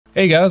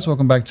Hey guys,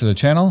 welcome back to the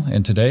channel,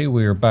 and today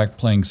we are back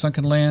playing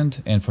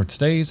Sunkenland, and for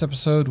today's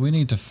episode we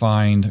need to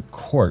find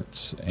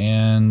quartz,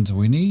 and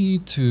we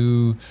need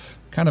to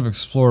kind of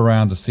explore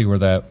around to see where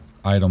that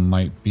item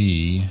might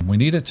be. We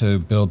need it to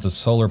build the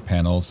solar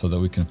panels so that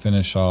we can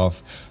finish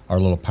off our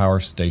little power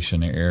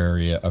station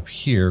area up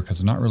here,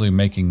 because we're not really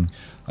making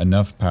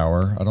enough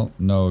power. I don't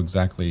know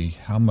exactly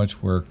how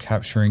much we're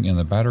capturing in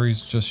the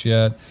batteries just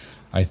yet.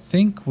 I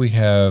think we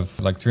have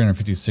like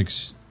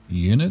 356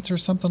 units or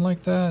something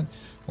like that.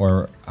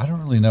 Or I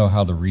don't really know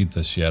how to read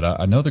this yet.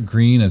 I know the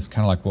green is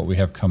kind of like what we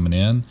have coming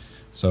in.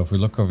 So if we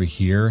look over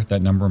here,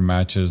 that number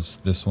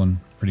matches this one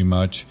pretty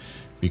much,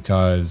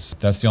 because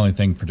that's the only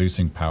thing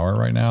producing power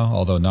right now,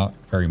 although not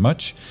very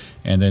much.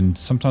 And then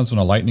sometimes when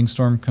a lightning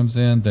storm comes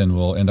in, then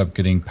we'll end up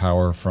getting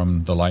power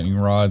from the lightning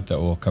rod that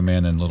will come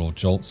in little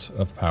jolts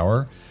of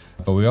power.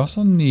 But we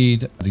also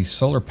need these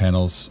solar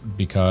panels,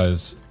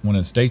 because when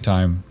it's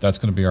daytime, that's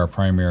going to be our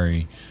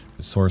primary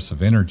source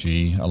of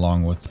energy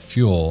along with the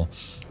fuel.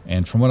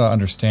 And from what I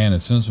understand,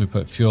 as soon as we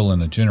put fuel in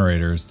the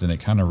generators, then it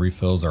kind of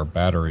refills our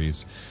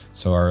batteries.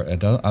 So I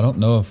don't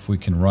know if we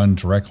can run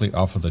directly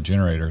off of the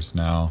generators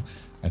now.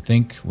 I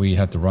think we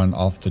have to run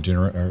off the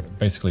generator,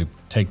 basically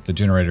take the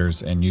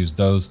generators and use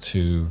those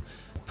to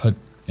put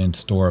and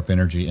store up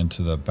energy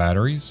into the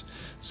batteries.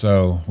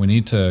 So we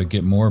need to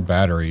get more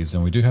batteries,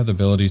 and we do have the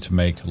ability to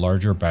make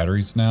larger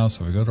batteries now.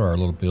 So if we go to our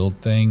little build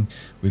thing,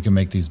 we can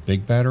make these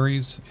big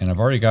batteries, and I've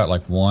already got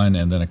like one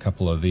and then a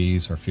couple of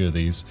these or a few of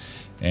these.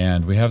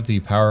 And we have the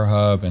power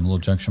hub and little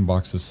junction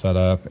boxes set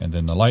up, and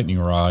then the lightning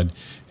rod,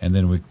 and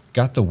then we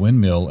got the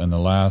windmill in the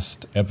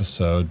last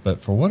episode.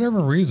 But for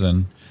whatever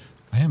reason,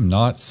 I am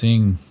not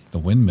seeing the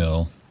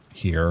windmill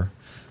here,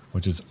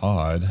 which is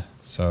odd.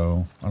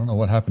 So I don't know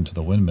what happened to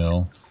the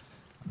windmill.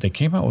 They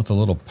came out with a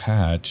little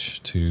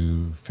patch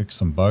to fix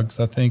some bugs,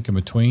 I think, in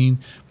between.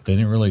 But they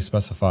didn't really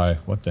specify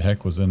what the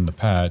heck was in the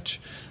patch.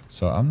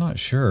 So I'm not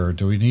sure.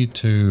 Do we need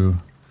to...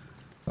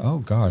 Oh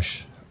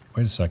gosh,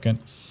 wait a second.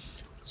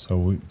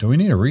 So do we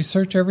need to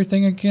research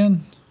everything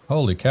again?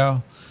 Holy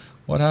cow.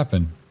 What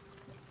happened?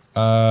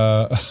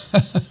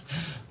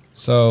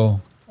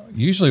 So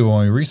usually when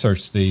we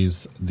research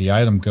these, the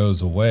item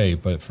goes away,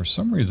 but for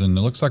some reason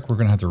it looks like we're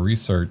going to have to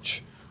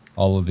research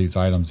all of these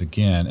items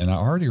again. And I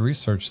already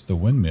researched the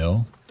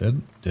windmill,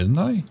 didn't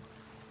I?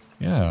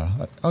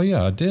 Yeah. Oh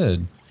yeah, I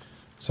did.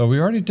 So we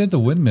already did the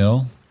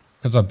windmill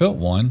because I built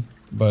one,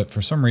 but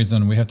for some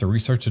reason we have to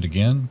research it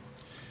again.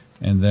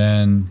 And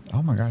then,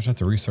 oh my gosh, I have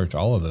to research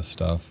all of this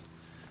stuff.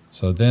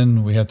 So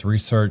then we have to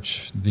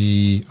research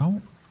the,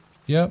 oh,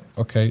 yep,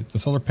 okay, the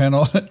solar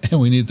panel, and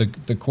we need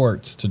the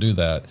quartz to do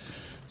that.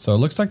 So it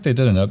looks like they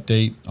did an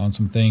update on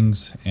some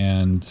things,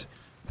 and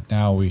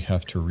now we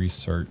have to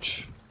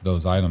research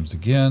those items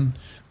again,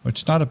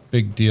 which is not a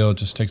big deal, it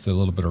just takes a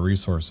little bit of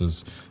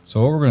resources.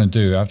 So what we're going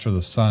to do after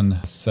the sun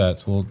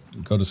sets, we'll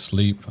go to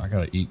sleep. I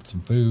got to eat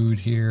some food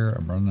here.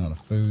 I'm running out of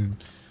food.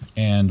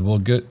 And we'll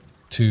get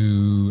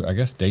to, I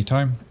guess,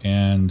 daytime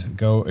and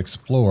go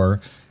explore.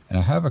 And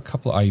I have a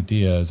couple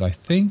ideas. I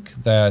think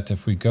that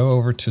if we go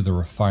over to the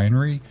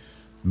refinery,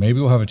 maybe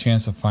we'll have a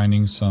chance of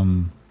finding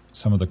some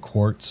of the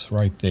quartz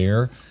right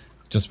there,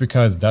 just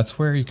because that's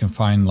where you can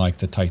find like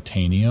the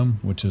titanium,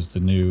 which is the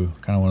new,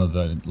 kind of one of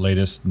the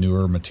latest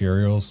newer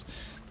materials.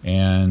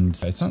 And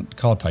it's not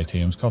called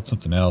titanium, it's called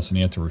something else, and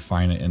you have to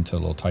refine it into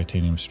little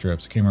titanium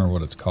strips. I can't remember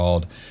what it's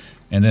called.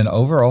 And then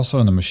over also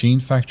in the machine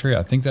factory,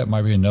 I think that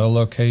might be another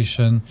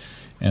location.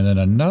 And then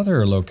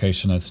another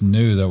location that's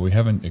new that we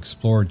haven't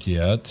explored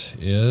yet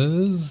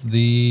is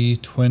the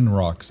Twin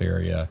Rocks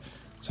area.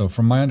 So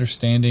from my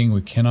understanding,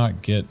 we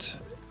cannot get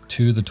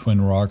to the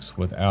Twin Rocks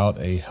without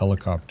a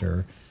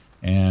helicopter.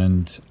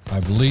 And I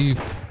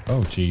believe,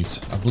 oh geez,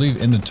 I believe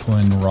in the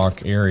Twin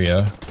Rock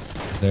area,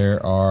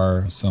 there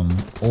are some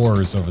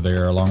ores over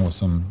there along with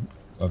some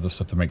of the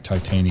stuff to make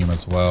titanium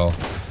as well.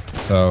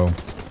 So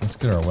let's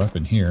get our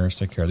weapon here. Let's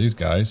take care of these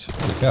guys.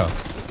 Holy cow.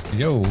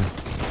 Yo. Alright.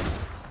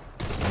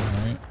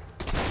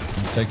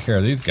 Let's take care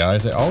of these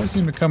guys. They always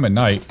seem to come at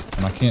night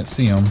and I can't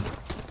see them.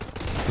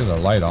 Let's get a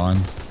light on.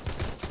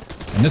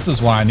 And this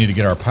is why I need to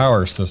get our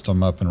power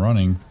system up and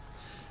running,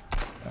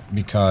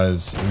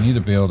 because we need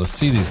to be able to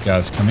see these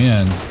guys come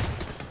in.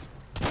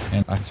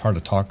 And it's hard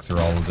to talk through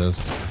all of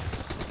this.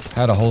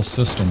 Had a whole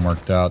system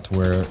worked out to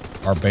where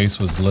our base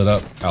was lit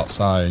up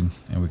outside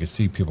and we could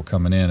see people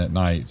coming in at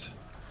night.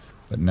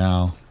 But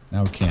now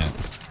we can't.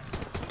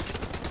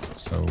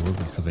 So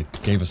because they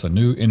gave us a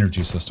new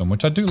energy system,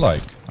 which I do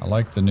like. I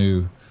like the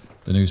new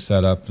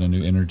setup and the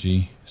new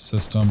energy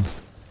system.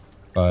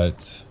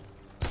 But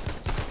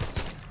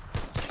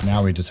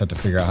now we just have to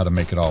figure out how to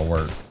make it all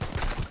work.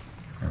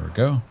 There we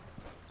go.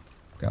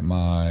 Got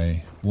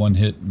my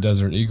one-hit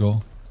Desert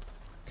Eagle.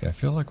 Okay, I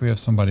feel like we have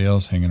somebody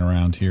else hanging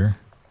around here.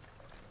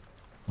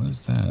 What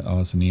is that? Oh,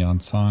 it's a neon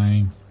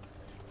sign.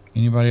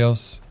 Anybody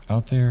else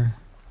out there?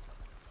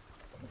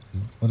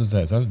 What is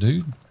that? Is that a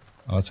dude?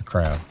 Oh, it's a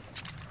crab.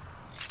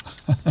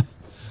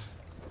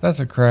 That's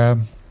a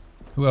crab.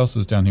 Who else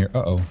is down here?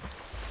 Uh-oh.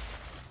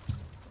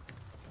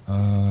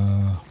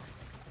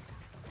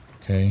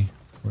 Okay.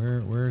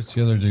 Where's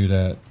the other dude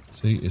at?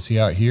 Is he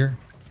out here?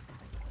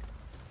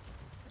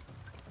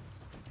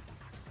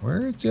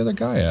 Where's the other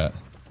guy at?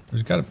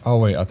 There's got to... Oh,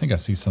 wait. I think I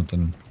see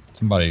something.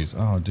 Somebody's...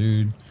 Oh,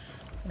 dude.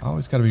 I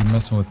always got to be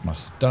messing with my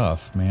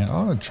stuff, man.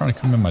 Oh, they're trying to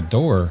come in my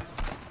door.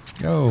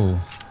 Yo,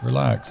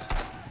 relax.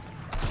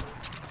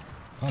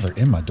 Oh, they're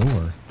in my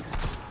door.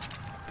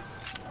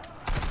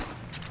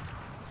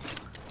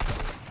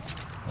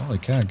 Holy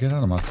cow, get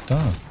out of my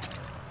stuff.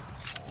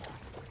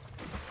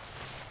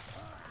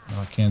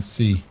 Oh, I can't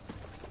see.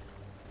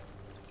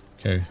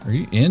 Okay, are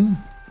you in?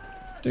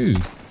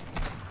 Dude.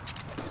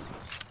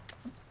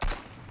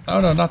 Oh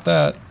no, not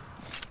that.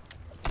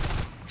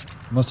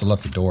 I must have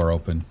left the door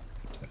open.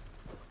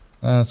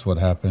 That's what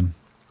happened.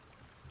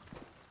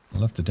 I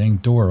left the dang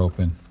door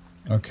open.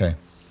 Okay.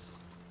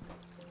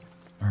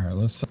 Alright,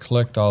 let's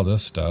collect all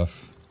this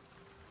stuff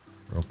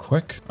real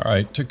quick.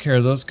 Alright, took care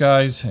of those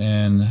guys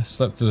and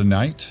slept through the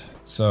night.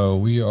 So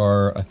we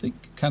are, I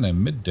think, kind of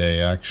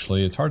midday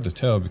actually. It's hard to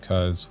tell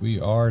because we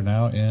are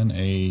now in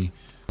a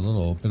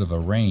little bit of a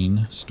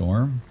rain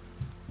storm.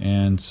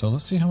 And so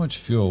let's see how much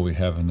fuel we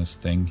have in this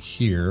thing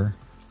here.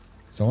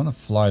 So I want to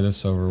fly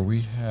this over.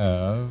 We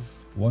have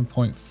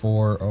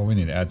 1.4. Oh, we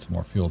need to add some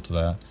more fuel to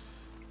that.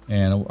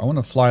 And I want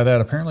to fly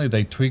that. Apparently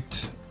they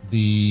tweaked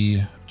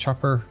the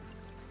chopper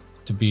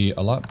to be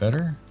a lot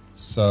better.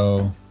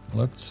 So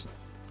let's,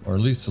 or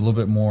at least a little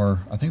bit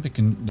more. I think they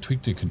can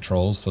tweak the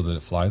controls so that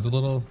it flies a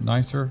little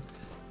nicer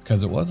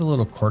because it was a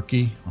little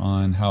quirky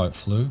on how it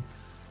flew.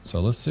 So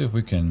let's see if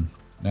we can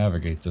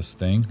navigate this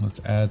thing. Let's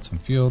add some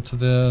fuel to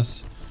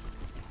this.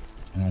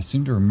 And I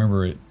seem to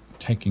remember it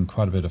taking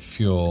quite a bit of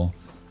fuel.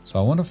 So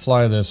I want to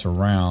fly this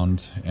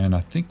around, and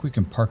I think we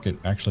can park it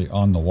actually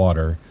on the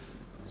water.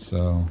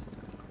 So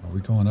are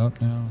we going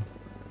up now?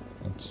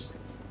 Let's,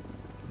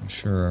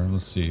 sure,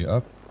 let's see,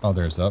 up. Oh,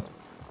 there's up.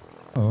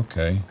 Oh,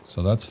 okay,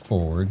 so that's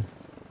forward.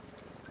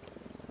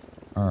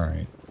 All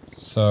right,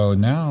 so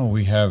now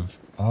we have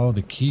all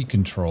the key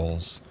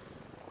controls.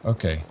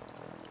 Okay,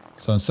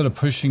 so instead of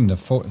pushing the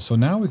so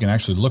now we can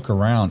actually look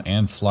around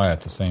and fly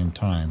at the same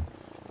time.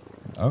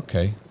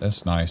 Okay,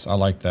 that's nice. I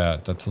like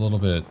that. That's a little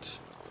bit,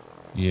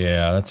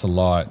 yeah, that's a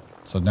lot.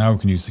 So now we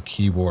can use the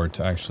keyboard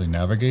to actually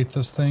navigate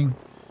this thing.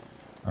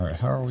 All right,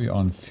 how are we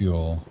on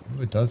fuel?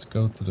 Ooh, it does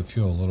go through the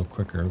fuel a little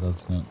quicker,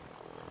 doesn't it?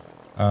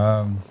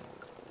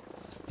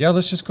 Yeah,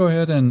 let's just go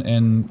ahead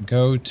and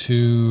go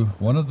to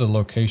one of the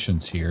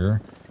locations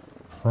here.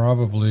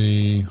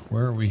 Probably,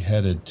 where are we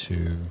headed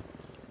to?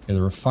 Okay,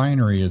 the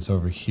refinery is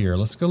over here.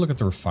 Let's go look at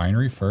the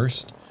refinery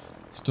first.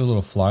 Let's do a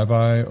little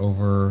flyby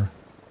over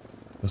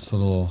this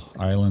little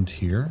island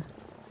here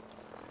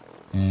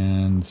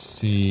and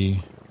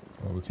see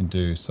what we can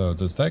do. So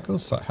does that go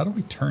side? How do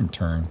we turn?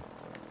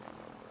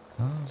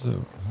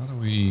 How do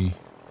we,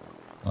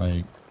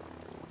 like,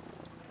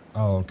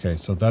 oh, okay,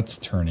 so that's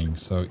turning.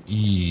 So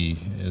E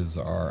is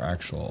our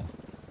actual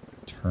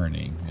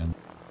turning. And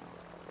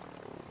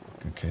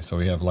okay, so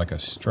we have like a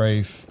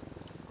strafe,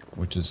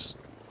 which is,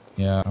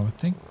 yeah, I would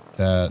think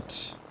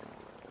that,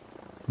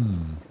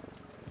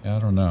 yeah, I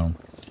don't know.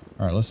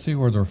 All right, let's see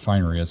where the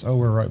refinery is. Oh,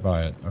 we're right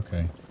by it.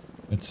 Okay,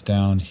 it's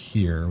down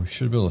here. We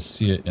should be able to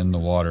see it in the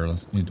water.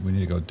 We need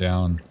to go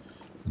down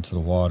into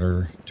the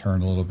water,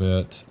 turn a little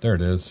bit. There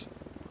it is.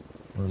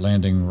 We're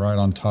landing right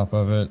on top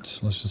of it.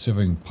 Let's just see if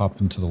we can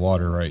pop into the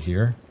water right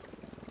here.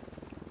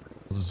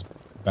 We'll just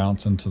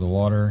bounce into the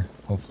water.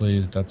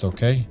 Hopefully that's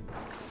okay.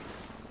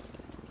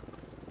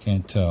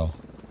 Can't tell.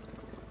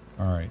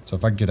 All right, so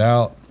if I get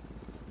out,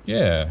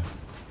 yeah.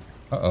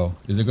 Uh-oh,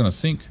 is it gonna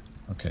sink?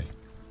 Okay,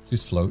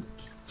 please float.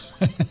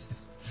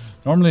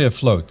 Normally it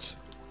floats,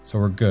 so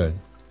we're good.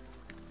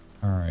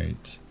 All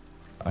right.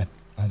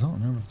 I don't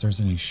remember if there's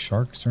any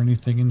sharks or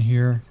anything in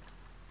here,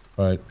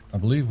 but I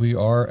believe we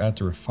are at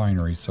the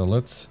refinery. So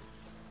let's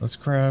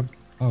grab.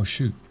 Oh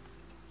shoot!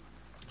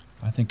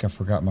 I think I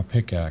forgot my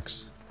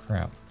pickaxe.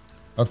 Crap.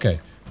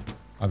 Okay,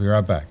 I'll be right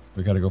back.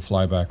 We got to go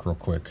fly back real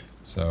quick.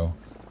 So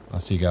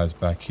I'll see you guys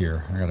back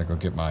here. I gotta go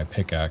get my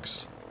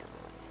pickaxe.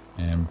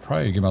 And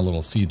probably get my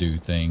little sea-doo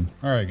thing.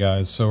 Alright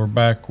guys, so we're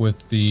back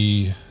with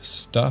the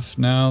stuff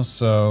now.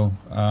 So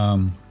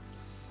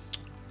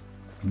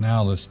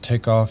now let's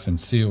take off and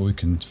see what we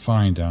can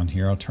find down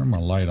here. I'll turn my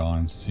light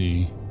on,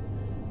 see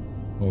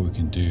what we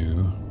can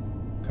do.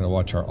 Gotta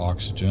watch our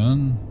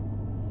oxygen.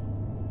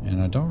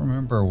 And I don't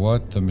remember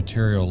what the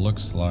material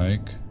looks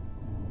like.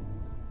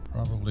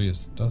 Probably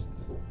is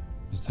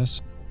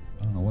this,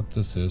 I don't know what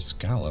this is.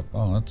 Scallop.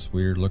 Oh, that's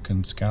weird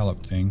looking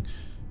scallop thing.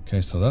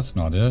 Okay, so that's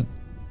not it.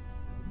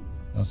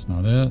 That's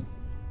not it.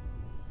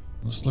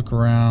 Let's look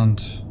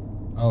around.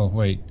 Oh,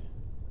 wait.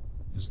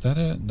 Is that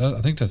it?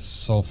 I think that's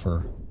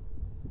sulfur.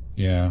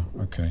 Yeah,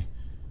 okay.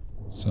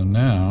 So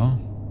now...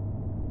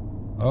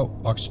 Oh,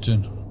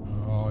 oxygen.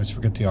 Oh, I always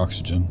forget the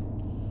oxygen.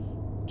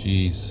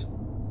 Jeez.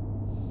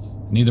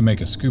 I need to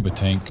make a scuba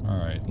tank.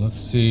 Alright, let's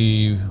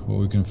see what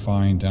we can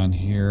find down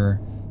here.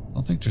 I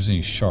don't think there's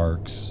any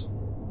sharks.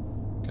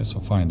 Guess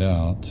we'll find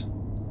out.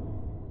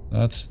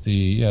 That's the...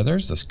 Yeah,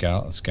 there's the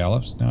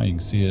scallops. Now you can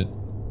see it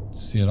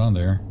on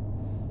there.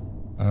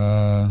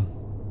 Alright,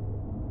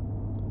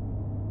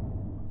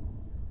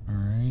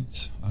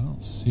 I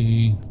don't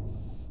see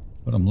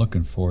what I'm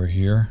looking for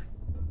here.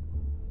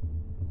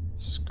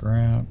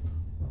 Scrap,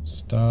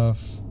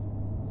 stuff.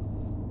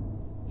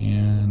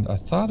 And I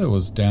thought it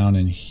was down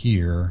in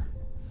here.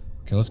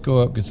 Okay, let's go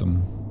up, get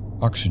some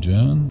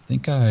oxygen. I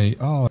think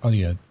oh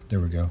yeah,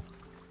 there we go.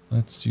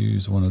 Let's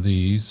use one of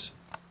these.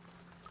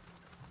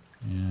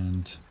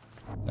 And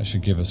that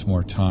should give us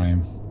more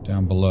time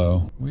down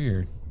below.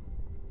 Weird.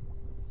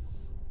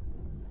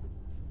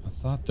 I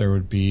thought there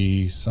would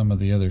be some of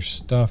the other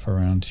stuff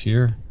around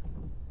here.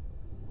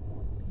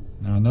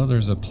 Now I know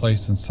there's a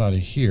place inside of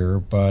here,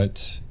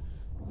 but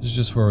this is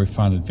just where we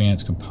find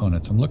advanced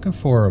components. I'm looking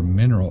for a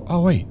mineral.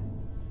 Oh wait,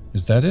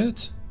 is that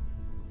it?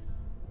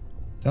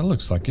 That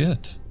looks like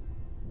it.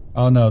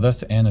 Oh no,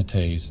 that's the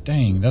anatase.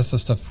 Dang, that's the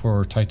stuff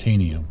for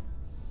titanium.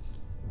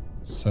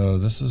 So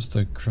this is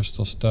the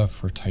crystal stuff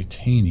for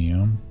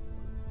titanium.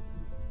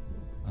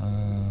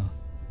 Alright,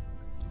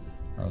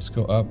 let's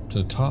go up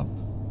to the top.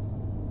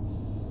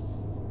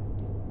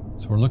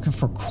 So we're looking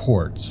for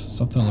quartz.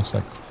 Something that looks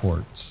like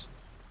quartz.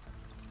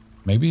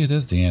 Maybe it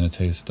is the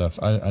anatase stuff.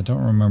 I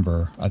don't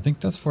remember. I think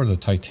that's for the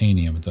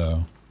titanium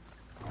though.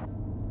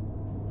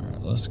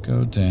 Alright, let's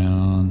go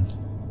down.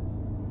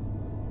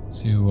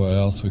 See what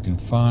else we can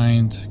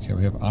find. Okay,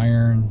 we have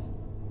iron.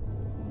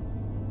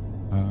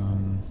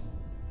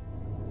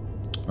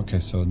 Okay,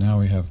 so now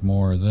we have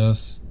more of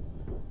this.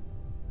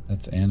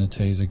 That's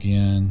anatase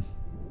again.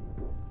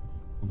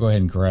 We'll go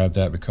ahead and grab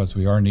that because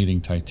we are needing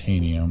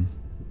titanium.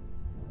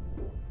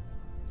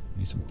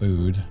 Need some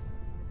food.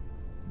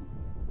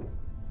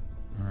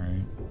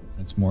 Alright,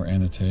 that's more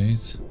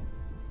anatase.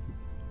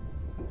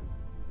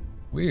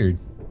 Weird.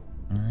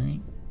 Alright.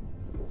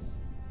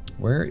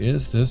 Where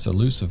is this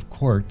elusive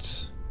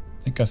quartz?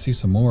 I think I see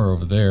some more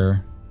over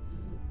there.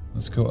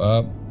 Let's go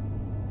up.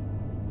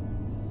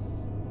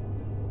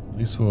 At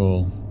least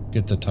we'll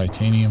get the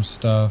titanium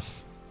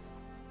stuff.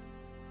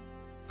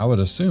 I would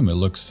assume it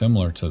looks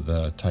similar to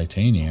the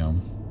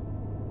titanium.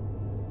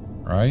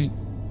 Right?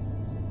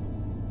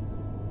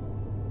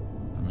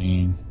 I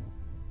mean,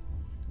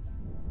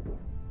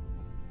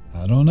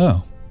 I don't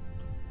know.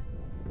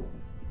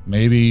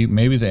 Maybe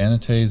the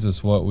anatase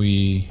is what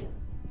maybe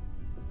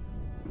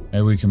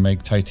we can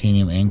make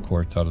titanium and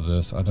quartz out of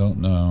this. I don't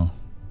know.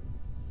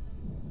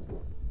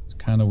 It's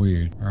kind of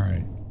weird. All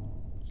right,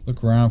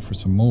 look around for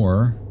some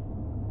more.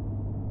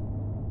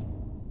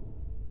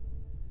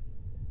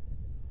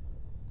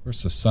 Of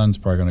course, the sun's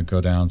probably going to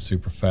go down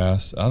super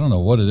fast. I don't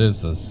know what it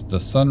is. The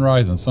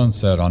sunrise and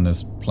sunset on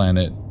this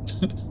planet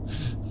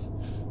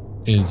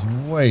is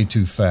way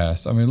too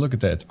fast. I mean, look at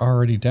that. It's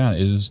already down.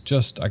 It is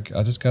just, I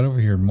just got over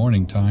here in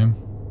morning time.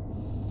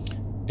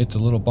 It's a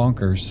little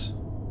bonkers.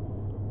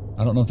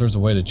 I don't know if there's a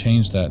way to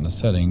change that in the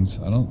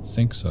settings. I don't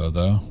think so,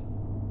 though.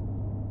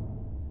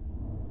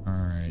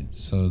 Alright,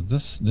 so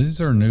these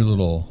are new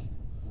little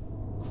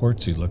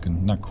quartzy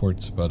looking, not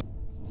quartz, but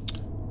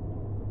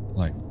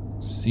like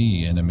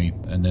sea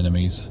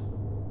anemones.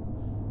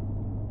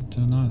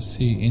 Do not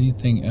see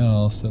anything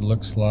else that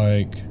looks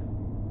like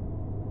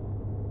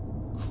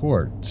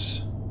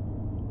quartz.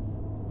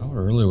 I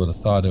really would have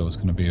thought it was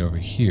going to be over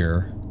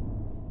here.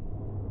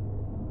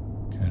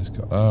 Okay, let's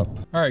go up.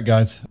 All right,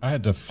 guys, I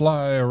had to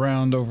fly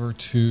around over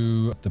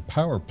to the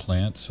power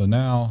plant, so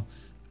now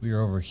we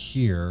are over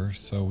here.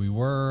 So we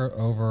were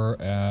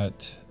over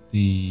at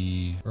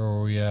the, where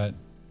were we at?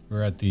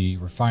 We're at the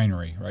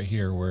refinery right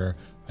here, where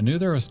I knew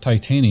there was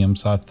titanium,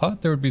 so I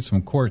thought there would be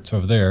some quartz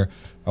over there.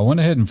 I went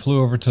ahead and flew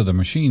over to the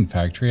machine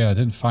factory. I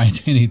didn't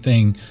find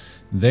anything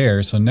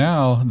there. So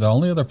now the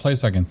only other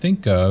place I can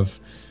think of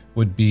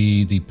would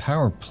be the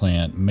power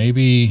plant.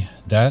 Maybe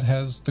that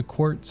has the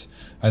quartz.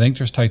 I think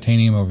there's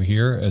titanium over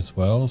here as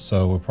well,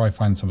 so we'll probably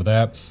find some of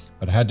that.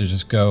 But I had to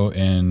just go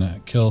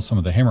and kill some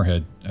of the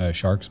hammerhead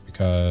sharks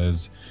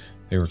because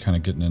they were kind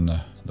of getting in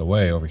the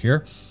way over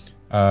here.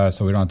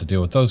 So we don't have to deal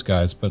with those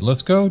guys. But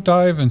let's go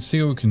dive and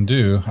see what we can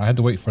do. I had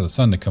to wait for the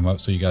sun to come up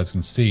so you guys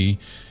can see.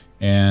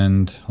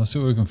 And let's see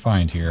what we can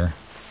find here.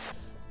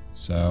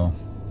 So,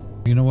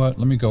 you know what?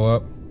 Let me go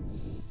up.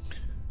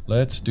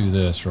 Let's do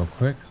this real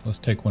quick. Let's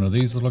take one of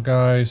these little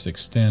guys,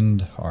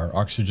 extend our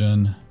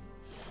oxygen.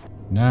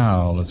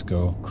 Now let's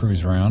go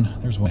cruise around.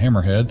 There's one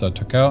hammerheads I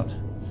took out.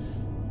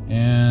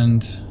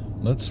 And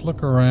let's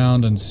look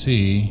around and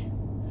see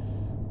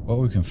what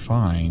we can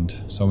find.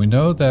 So we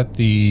know that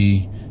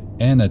the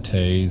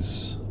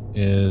anatase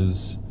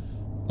is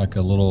like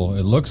a little,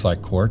 it looks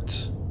like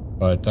quartz,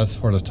 but that's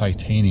for the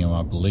titanium,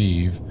 I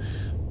believe.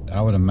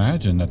 I would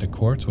imagine that the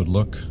quartz would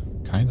look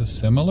kind of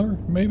similar,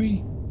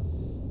 maybe.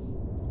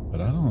 But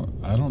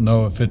I don't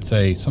know if it's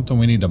something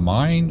we need to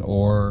mine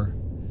or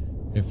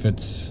if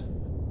it's,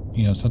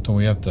 you know, something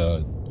we have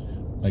to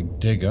like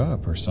dig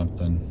up or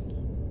something.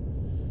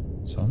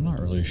 So I'm not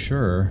really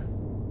sure.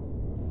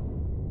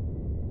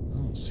 I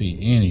don't see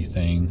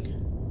anything.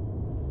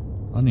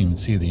 I don't even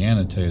see the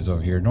anatase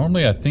over here.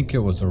 Normally I think it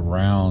was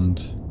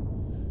around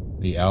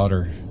the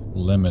outer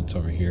limits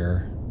over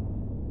here.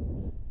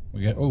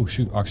 We got, oh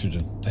shoot,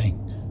 oxygen. Dang.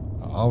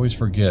 always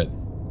forget.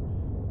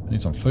 I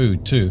need some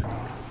food too.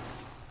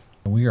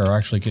 We are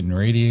actually getting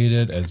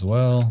radiated as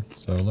well.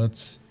 So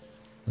let's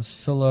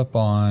fill up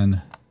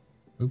on,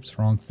 oops,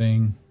 wrong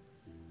thing.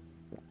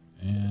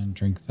 And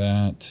drink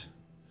that.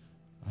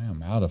 I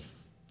am out of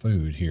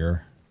food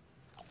here.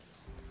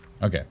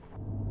 Okay.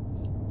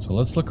 So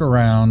let's look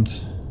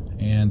around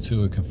and see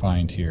what we can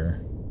find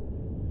here.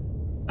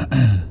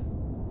 I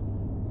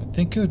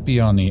think it would be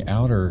on the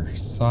outer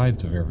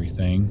sides of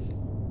everything.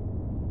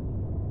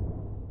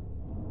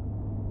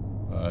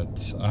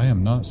 But I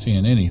am not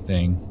seeing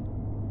anything.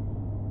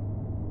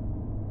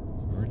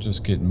 We're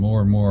just getting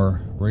more and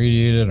more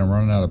radiated. I'm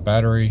running out of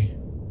battery.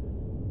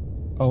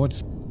 Oh,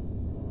 what's...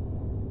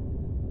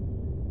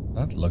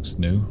 That looks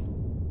new.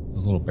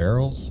 Those little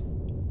barrels.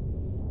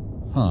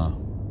 Huh.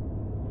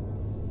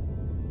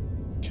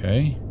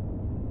 Okay.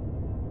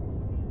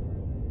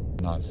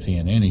 Not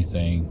seeing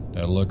anything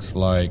that looks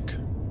like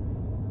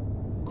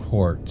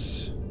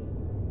quartz.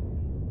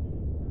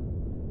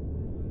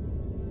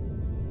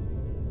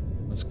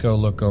 Let's go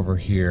look over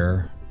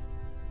here.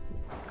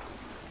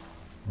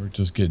 We're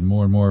just getting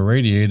more and more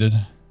irradiated.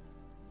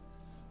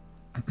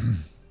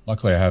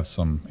 Luckily I have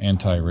some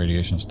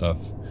anti-radiation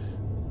stuff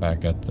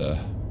back at the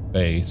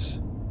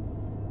base.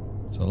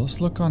 So let's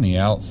look on the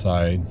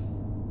outside.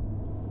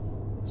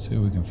 See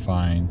what we can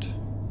find.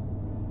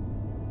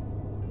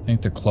 I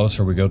think the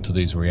closer we go to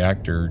these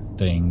reactor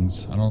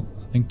things, I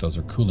think those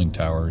are cooling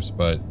towers,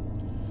 but I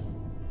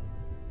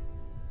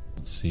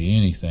don't see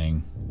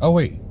anything. Oh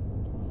wait.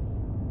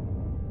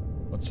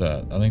 What's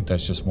that? I think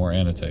that's just more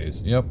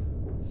anatase. Yep.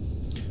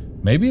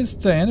 Maybe it's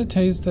the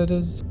anatase that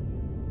is...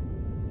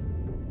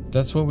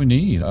 That's what we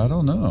need. I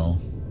don't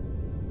know.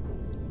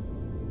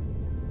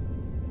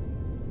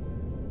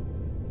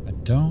 I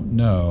don't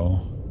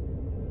know.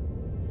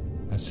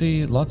 I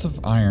see lots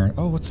of iron.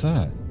 Oh, what's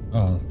that?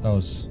 Oh, that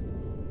was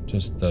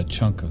just the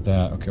chunk of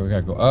that. Okay, we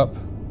gotta go up.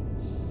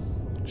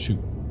 Shoot.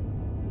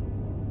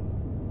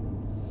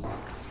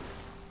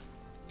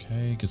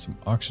 Okay, get some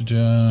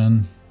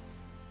oxygen.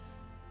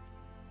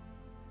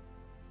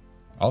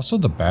 Also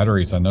the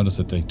batteries, I noticed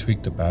that they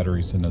tweaked the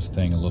batteries in this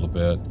thing a little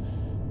bit.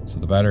 So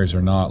the batteries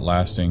are not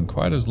lasting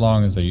quite as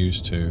long as they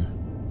used to.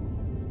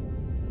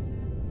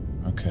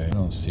 Okay, I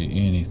don't see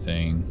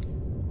anything.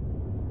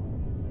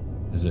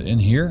 Is it in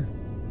here?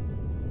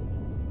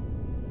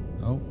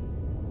 Oh.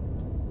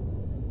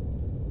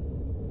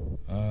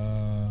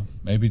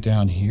 Maybe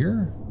down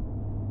here?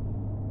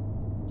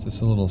 Is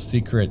this a little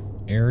secret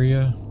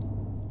area?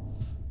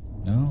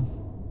 No?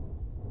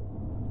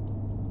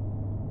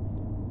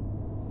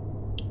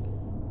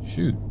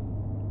 Shoot.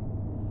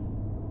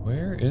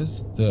 Where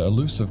is the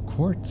elusive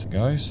quartz,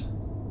 guys?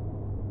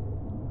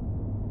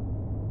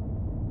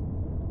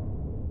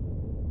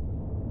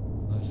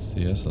 Let's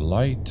see, there's a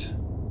light.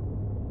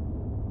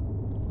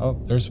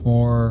 Oh, there's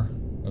more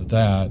of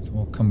that.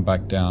 We'll come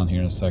back down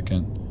here in a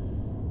second.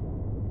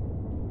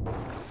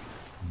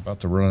 I'm about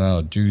to run out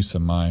of juice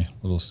in my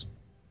little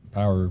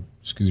power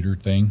scooter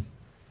thing.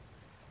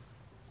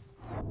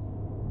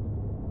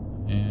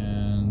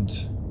 And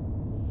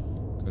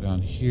go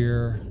down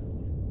here.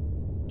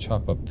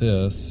 Chop up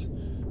this.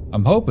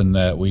 I'm hoping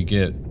that we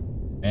get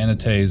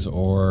anatase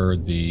or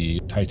the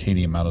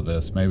titanium out of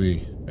this.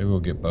 Maybe we'll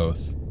get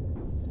both.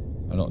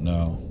 I don't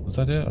know. Was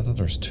that it? I thought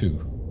there's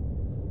two.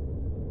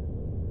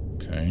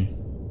 Okay.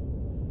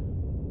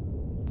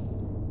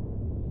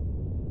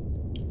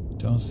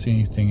 Don't see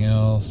anything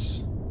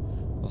else.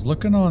 I was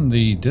looking on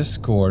the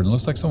Discord and it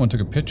looks like someone took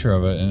a picture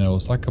of it and it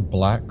was like a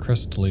black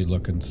crystal-y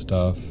looking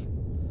stuff.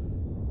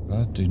 But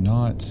I do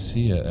not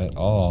see it at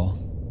all.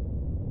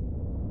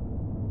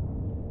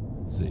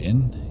 Is it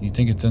in? You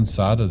think it's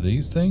inside of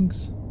these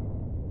things?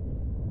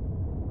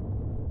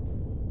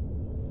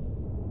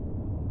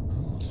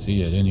 I don't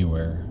see it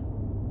anywhere.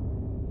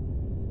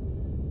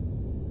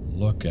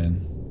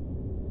 Looking.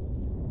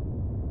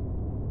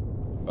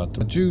 About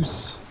the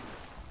juice.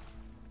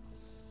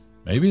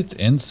 Maybe it's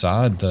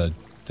inside the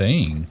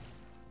thing.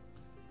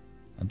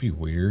 That'd be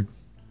weird.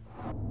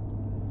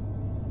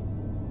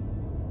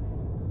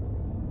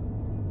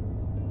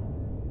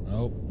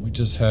 Nope, we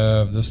just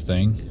have this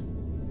thing.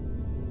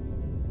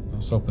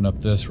 Let's open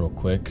up this real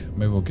quick.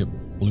 Maybe we'll get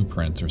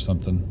blueprints or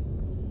something.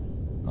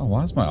 Oh,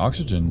 why is my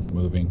oxygen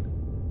moving?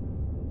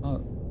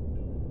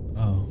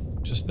 Oh,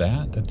 just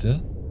that? That's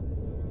it?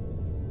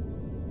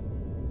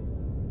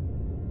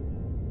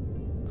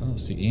 I don't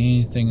see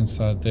anything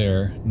inside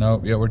there.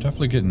 Nope, yeah, we're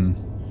definitely getting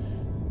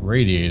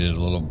radiated a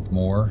little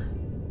more.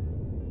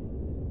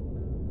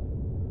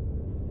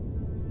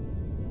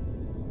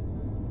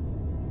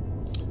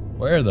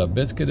 Where the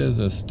biscuit is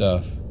this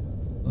stuff?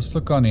 Let's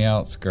look on the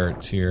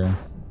outskirts here.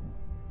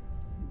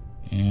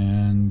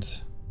 And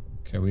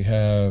okay, we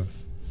have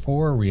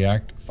five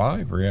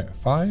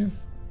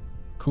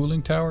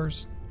cooling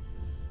towers.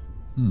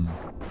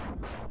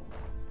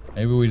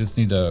 Maybe we just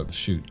need to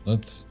shoot.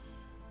 Let's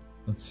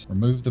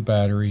remove the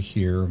battery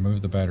here,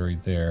 remove the battery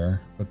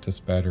there, put this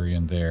battery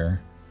in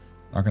there.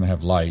 Not gonna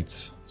have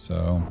lights,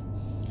 so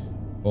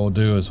what we'll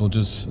do is we'll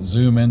just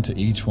zoom into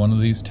each one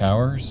of these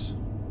towers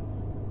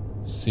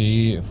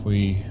See if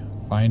we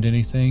find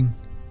anything.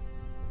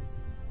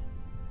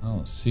 I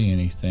don't see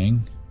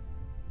anything.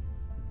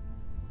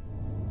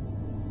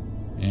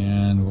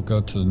 And we'll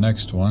go to the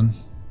next one.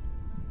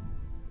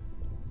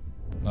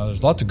 Now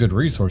there's lots of good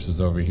resources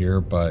over here,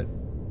 but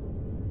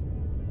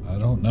I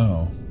don't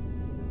know.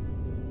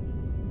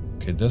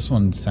 Okay, this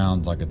one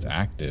sounds like it's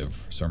active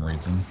for some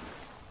reason.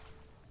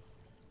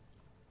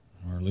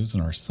 We're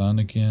losing our sun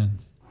again.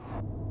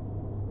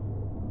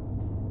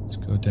 Let's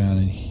go down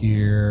in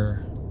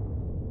here.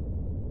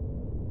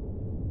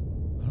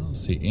 I don't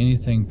see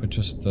anything but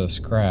just the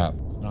scrap.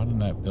 It's not in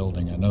that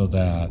building, I know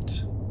that.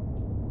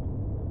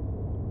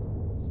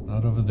 It's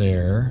not over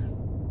there.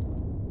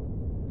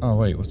 Oh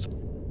wait, what's... I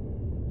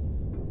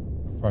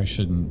probably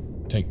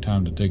shouldn't take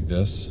time to dig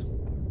this.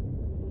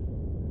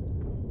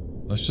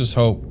 Let's just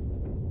hope.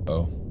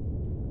 Oh.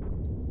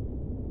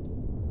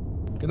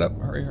 Get up,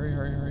 hurry, hurry,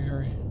 hurry, hurry,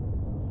 hurry.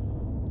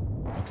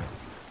 Okay.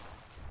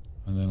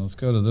 And then let's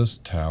go to this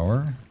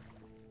tower.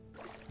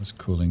 This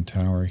cooling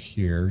tower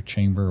here,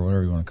 chamber, or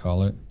whatever you want to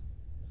call it.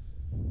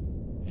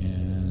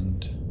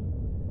 And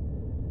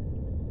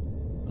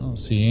I don't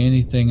see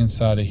anything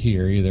inside of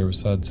here either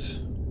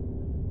besides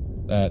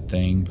that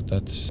thing, but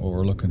that's what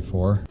we're looking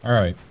for.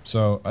 Alright,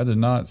 so I did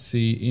not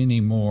see any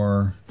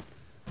more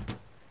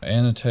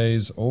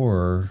anites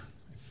or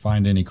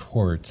find any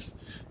quartz.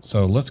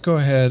 So let's go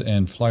ahead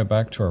and fly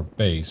back to our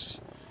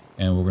base.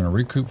 And we're going to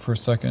recoup for a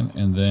second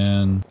and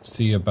then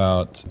see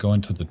about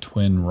going to the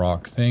twin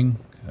rock thing,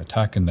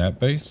 attacking that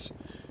base,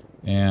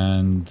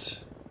 and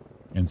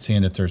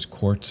seeing if there's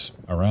quartz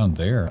around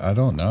there. I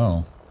don't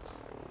know.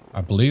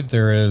 I believe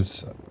there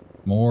is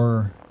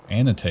more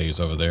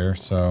anites over there,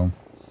 so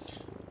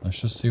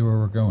let's just see where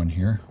we're going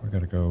here. We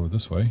got to go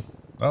this way.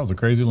 That was a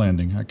crazy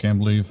landing. I can't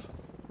believe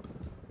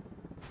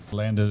I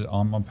landed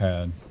on my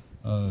pad.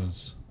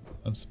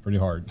 That's pretty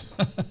hard.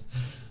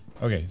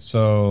 Okay,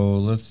 so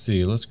let's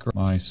see. Let's grab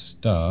my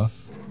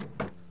stuff.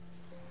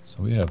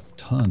 So we have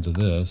tons of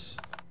this.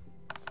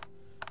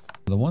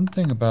 The one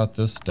thing about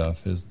this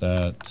stuff is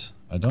that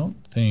I don't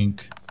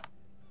think...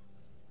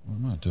 What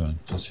am I doing?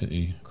 Just hit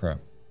E. Crap.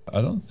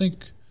 I don't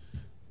think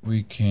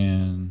we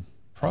can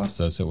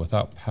process it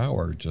without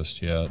power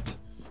just yet.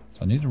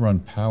 So I need to run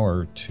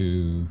power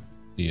to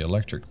the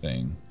electric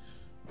thing.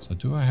 So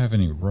do I have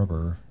any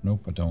rubber?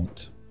 Nope, I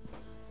don't.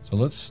 So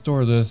let's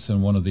store this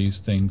in one of these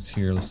things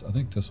here. I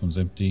think this one's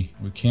empty.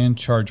 We can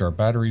charge our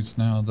batteries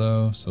now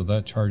though, so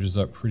that charges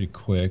up pretty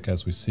quick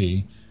as we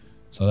see.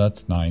 So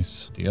that's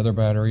nice. The other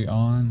battery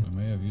on.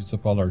 We may have used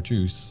up all our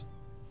juice.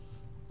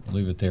 I'll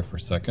leave it there for a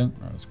second.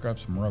 All right, let's grab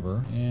some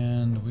rubber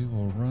and we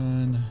will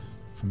run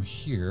from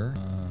here.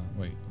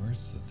 Wait,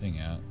 where's the thing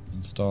at?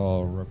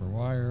 Install rubber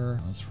wire.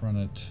 Let's run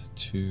it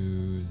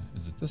to,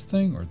 is it this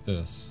thing or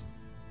this?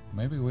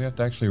 Maybe we have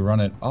to actually run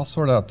it. I'll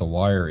sort out the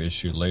wire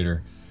issue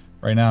later.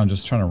 Right now I'm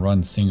just trying to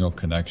run single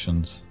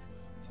connections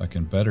so I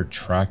can better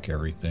track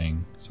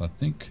everything. So I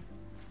think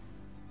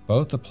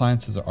both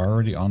appliances are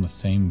already on the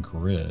same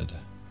grid.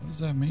 What does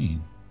that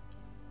mean?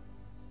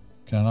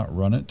 Can I not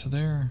run it to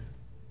there?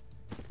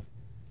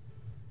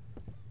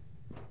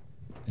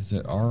 Is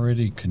it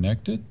already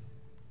connected?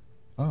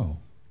 Oh,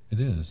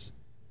 it is.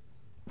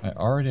 I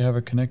already have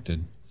it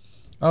connected.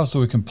 Oh, so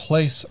we can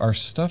place our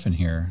stuff in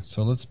here.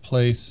 So let's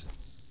place...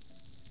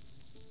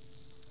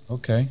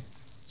 Okay.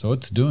 So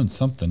it's doing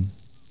something.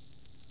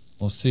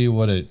 We'll see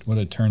what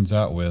it turns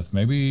out with.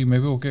 Maybe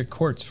we'll get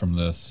quartz from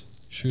this.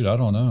 Shoot, I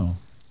don't know.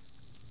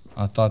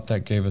 I thought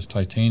that gave us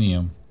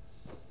titanium.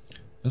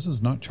 This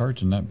is not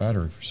charging that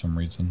battery for some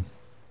reason.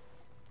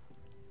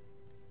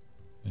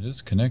 It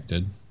is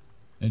connected.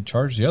 It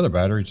charged the other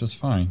battery just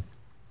fine.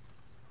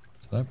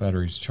 So that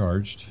battery's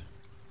charged.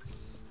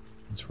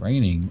 It's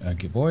raining.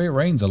 Boy, it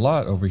rains a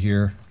lot over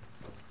here.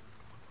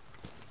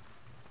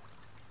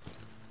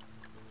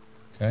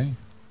 Okay.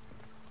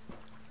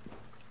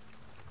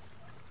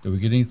 Did we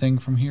get anything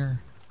from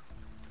here?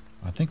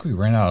 I think we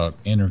ran out of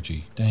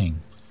energy. Dang.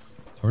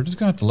 So we're just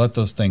going to have to let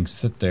those things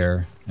sit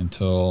there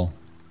until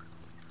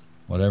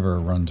whatever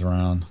runs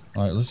around.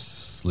 Alright, let's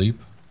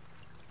sleep.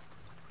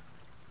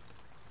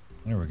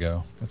 There we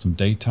go. Got some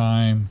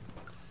daytime.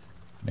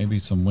 Maybe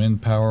some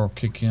wind power will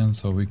kick in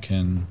so we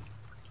can...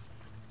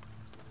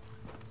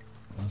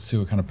 Let's see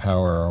what kind of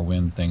power our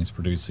wind thing's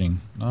producing.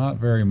 Not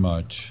very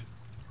much.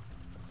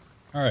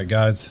 Alright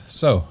guys,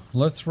 so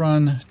let's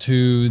run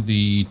to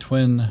the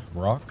Twin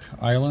Rock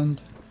Island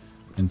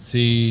and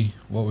see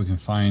what we can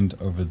find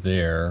over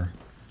there.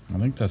 I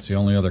think that's the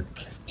only other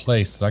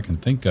place that I can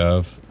think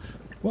of.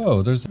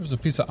 Whoa, there's a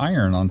piece of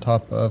iron on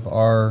top of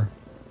our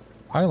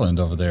island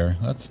over there.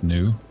 That's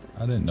new.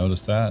 I didn't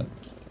notice that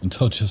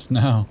until just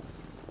now.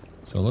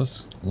 So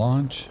let's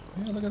launch.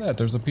 Yeah, look at that.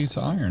 There's a piece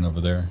of iron over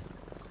there.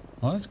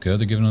 Well, that's good.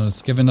 They're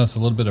giving us a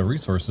little bit of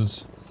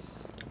resources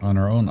on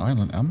our own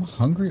island. I'm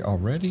hungry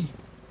already.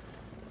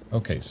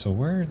 Okay, so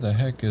where the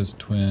heck is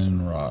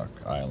Twin Rock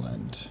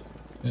Island?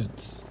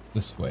 It's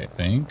this way, I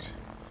think.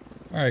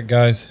 Alright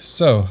guys,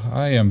 so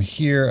I am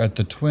here at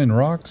the Twin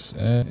Rocks.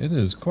 It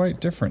is quite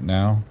different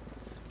now.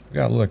 We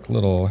got like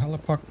little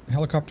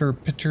helicopter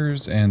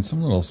pictures and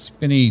some little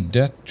spinny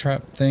death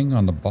trap thing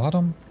on the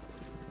bottom.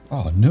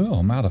 Oh no,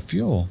 I'm out of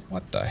fuel.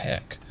 What the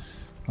heck?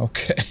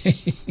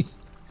 Okay.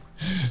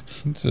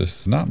 This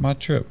is not my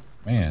trip.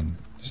 Man,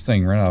 this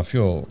thing ran out of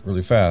fuel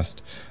really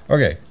fast.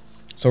 Okay,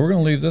 so we're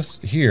going to leave this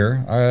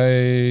here.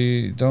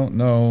 I don't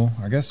know.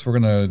 I guess we're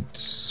going to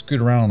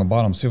scoot around on the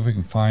bottom, see if we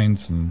can find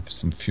some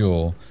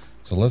fuel.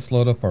 So let's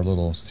load up our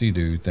little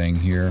sea-doo thing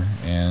here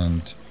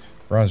and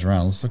browse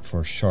around. Let's look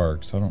for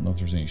sharks. I don't know if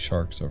there's any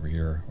sharks over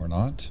here or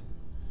not.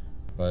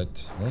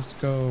 But let's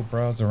go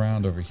browse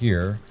around over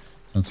here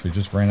since we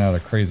just ran out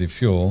of crazy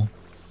fuel.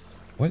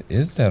 What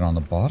is that on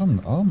the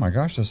bottom? Oh my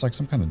gosh, that's like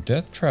some kind of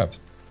death trap,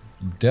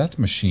 death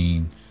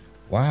machine.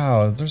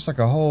 Wow, there's like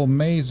a whole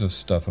maze of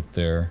stuff up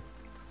there.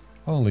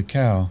 Holy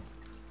cow.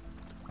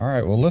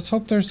 Alright, well let's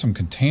hope there's some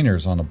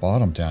containers on the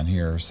bottom down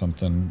here or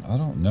something. I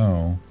don't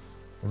know.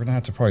 We're gonna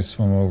have to probably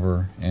swim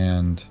over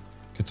and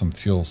get some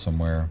fuel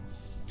somewhere.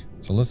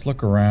 So let's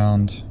look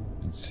around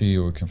and see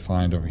what we can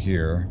find over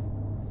here.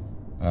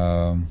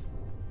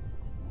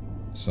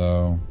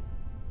 So,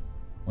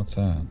 what's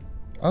that?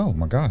 Oh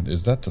my god,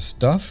 is that the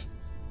stuff?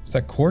 Is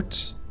that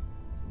quartz?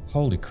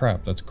 Holy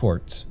crap, that's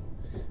quartz.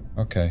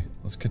 Okay,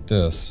 let's get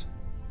this.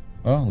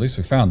 Well, at least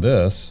we found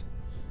this.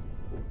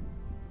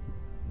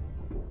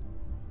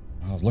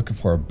 I was looking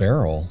for a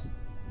barrel.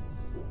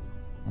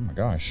 Oh my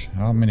gosh,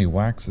 how many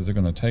whacks is it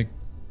going to take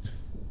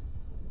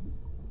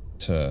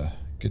to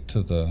get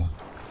to the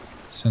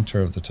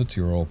center of the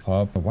Tootsie Roll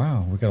Pop?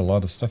 Wow, we got a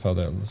lot of stuff out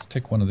there. Let's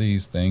take one of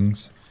these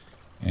things.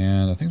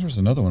 And I think there's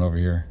another one over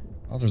here.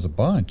 Oh, there's a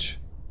bunch.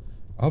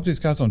 I hope these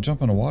guys don't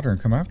jump in the water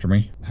and come after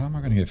me. How am I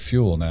going to get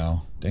fuel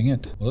now? Dang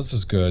it. Well, this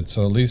is good.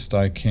 So at least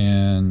I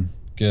can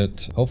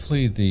get,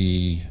 hopefully,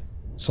 the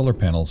solar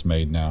panels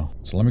made now.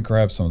 So let me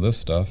grab some of this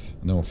stuff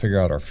and then we'll figure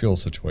out our fuel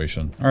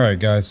situation. All right,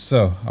 guys.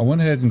 So I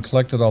went ahead and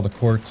collected all the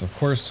quartz. Of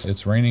course,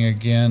 it's raining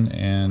again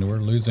and we're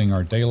losing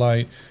our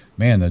daylight.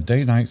 Man, the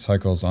day-night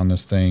cycles on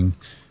this thing,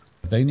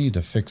 they need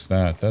to fix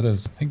that. That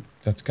is, I think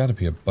that's got to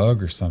be a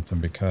bug or something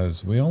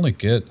because we only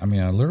get, I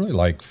mean, literally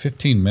like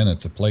 15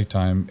 minutes of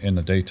playtime in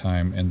the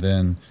daytime and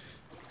then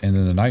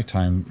the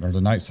nighttime or the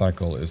night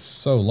cycle is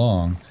so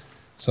long.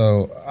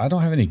 So I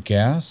don't have any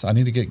gas. I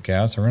need to get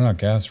gas. I ran out of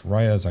gas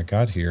right as I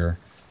got here.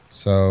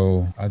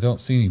 So I don't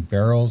see any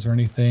barrels or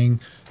anything.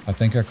 I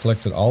think I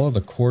collected all of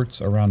the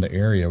quartz around the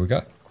area. We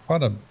got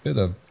quite a bit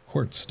of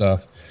quartz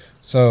stuff.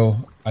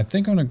 So I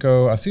think I'm going to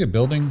go, I see a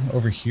building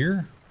over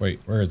here.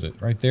 Wait, where is it?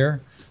 Right there?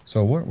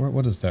 So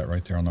what is that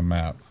right there on the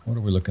map? What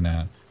are we looking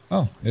at?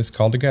 Oh, it's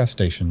called the gas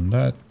station.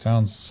 That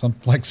sounds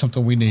like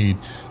something we need.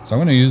 So I'm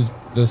going to use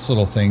this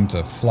little thing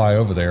to fly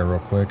over there real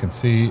quick and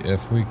see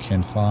if we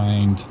can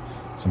find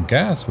some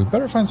gas. We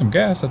better find some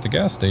gas at the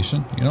gas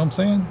station. You know what I'm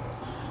saying?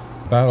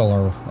 Battle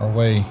our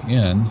way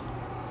in.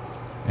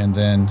 And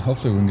then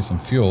hopefully we can get some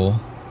fuel.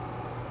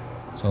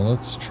 So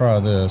let's try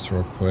this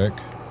real quick.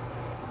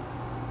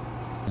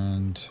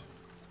 And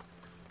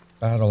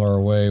battle our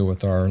way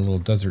with our little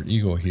Desert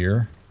Eagle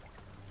here.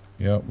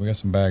 Yep, we got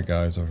some bad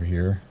guys over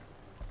here.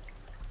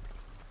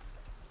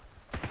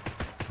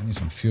 I need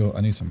some fuel.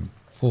 I need some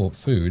full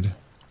food.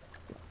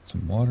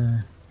 Some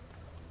water.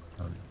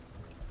 Or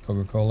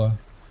Coca-Cola.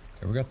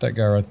 Okay, we got that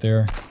guy right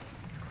there.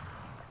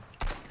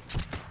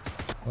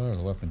 What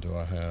other weapon do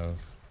I have?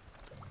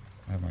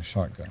 I have my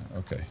shotgun.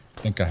 Okay.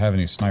 I think I have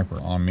any sniper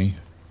on me.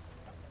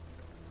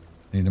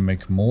 Need to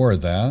make more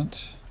of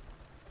that.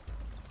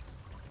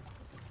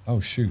 Oh,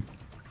 shoot.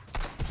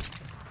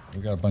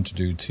 We got a bunch of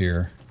dudes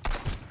here.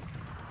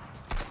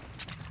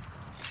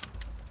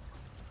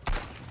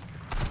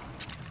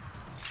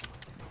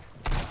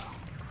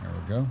 There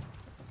we go.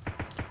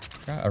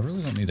 God, I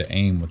really don't need to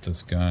aim with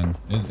this gun.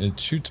 It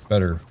shoots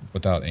better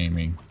without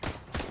aiming.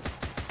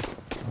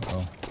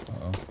 Uh-oh.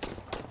 Uh-oh.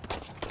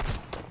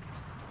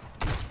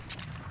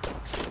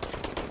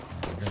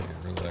 I gotta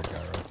get rid of that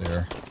guy right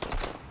there.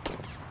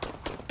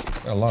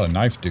 Got a lot of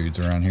knife dudes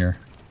around here.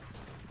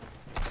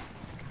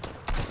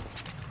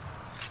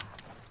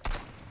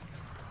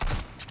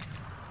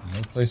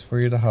 No place for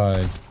you to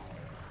hide.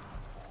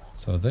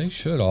 So they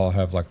should all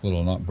have like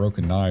little not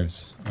broken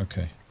knives.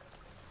 Okay.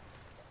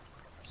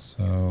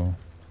 So,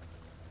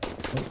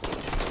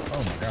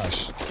 oh my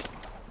gosh.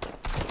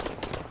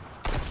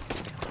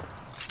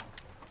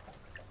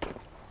 Okay,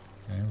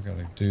 we got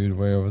a dude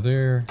way over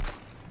there.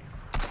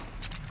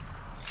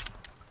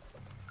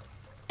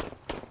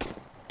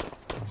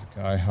 There's a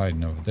guy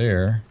hiding over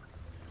there.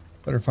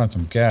 Better find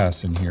some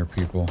gas in here,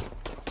 people.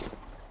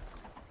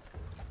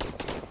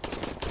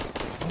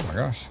 Oh my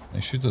gosh, they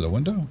shoot through the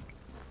window?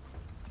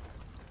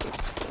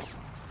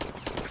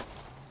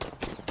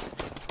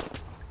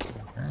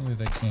 Apparently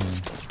they can.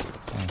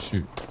 Oh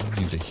shoot, I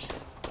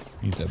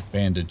need to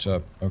bandage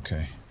up.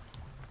 Okay.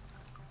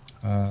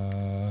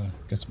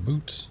 Get some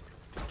boots.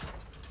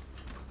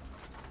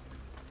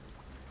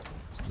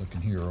 Let's look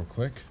in here real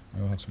quick.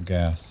 We'll have some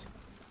gas.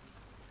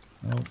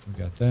 Nope, we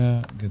got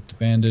that. Get the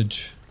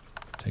bandage.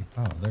 Take,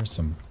 oh, there's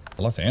some,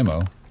 lots of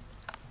ammo.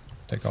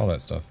 Take all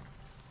that stuff.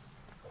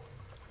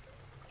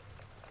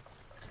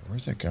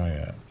 Where's that guy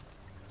at?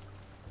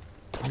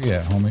 Where you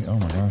at, homie? Oh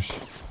my gosh.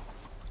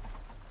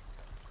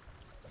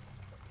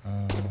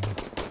 Oh,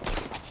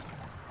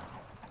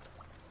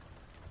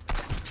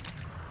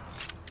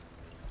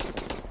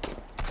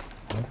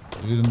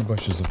 dude in the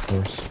bushes, of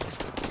course.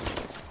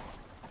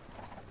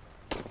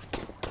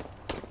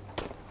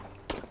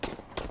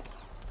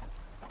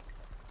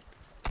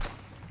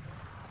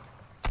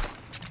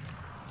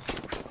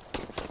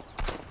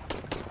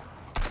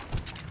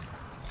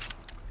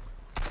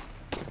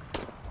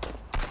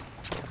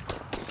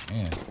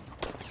 Man. I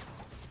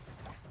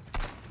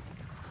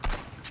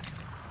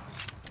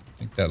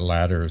think that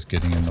ladder is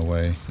getting in the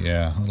way.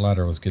 Yeah, the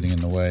ladder was getting in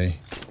the way.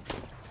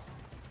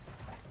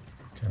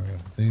 Okay, we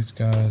have these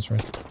guys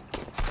right there.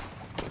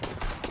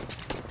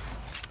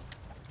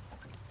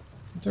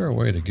 Isn't there a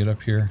way to get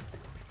up here?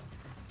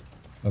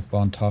 Up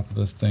on top of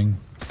this thing?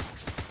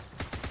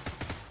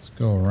 Let's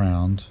go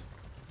around.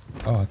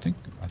 Oh, I think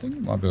we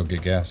might be able to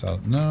get gas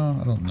out. No,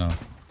 I don't know.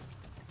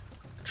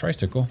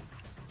 Tricycle.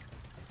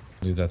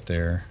 Leave that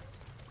there.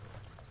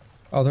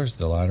 Oh, there's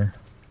the ladder.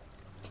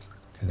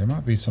 Okay, there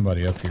might be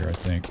somebody up here, I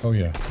think. Oh,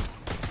 yeah.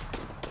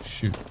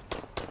 Shoot.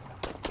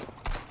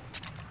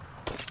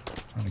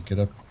 Trying to get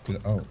up.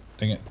 Oh,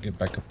 dang it. Get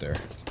back up there.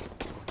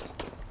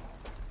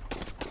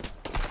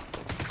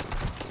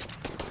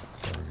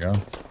 There we go.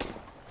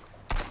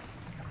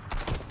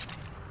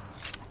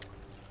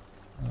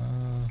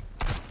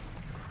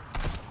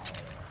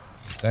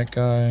 That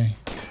guy.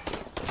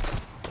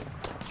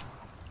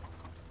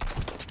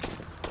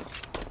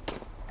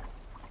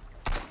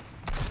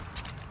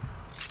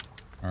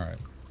 Alright.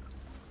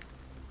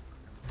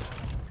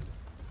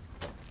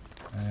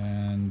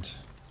 And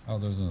oh,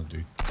 there's another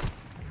dude.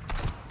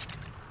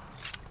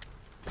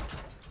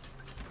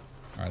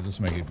 Alright,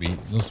 let's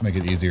make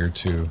it easier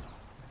to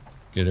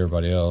get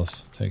everybody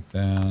else. Take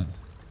that.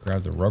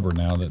 Grab the rubber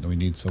now that we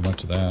need so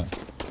much of that.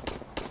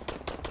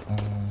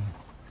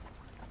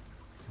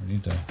 We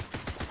need to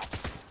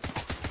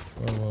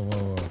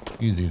whoa.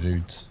 Easy,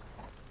 dudes.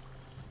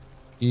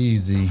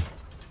 Easy.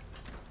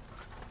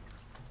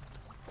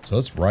 So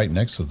it's right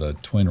next to the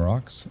Twin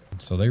Rocks.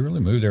 So they really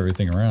moved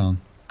everything around.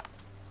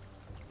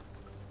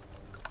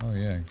 Oh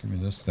yeah, give me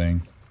this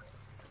thing.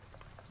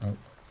 Oh,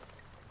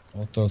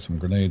 I'll throw some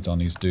grenades on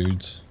these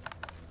dudes.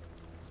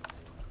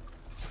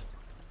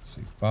 Let's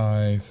see,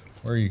 5.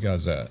 Where are you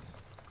guys at?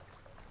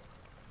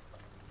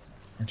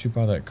 Aren't you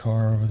by that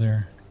car over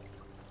there?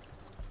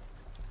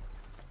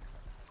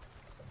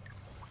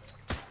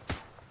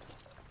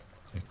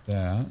 Take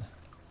that.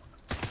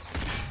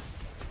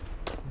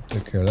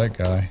 Take care of that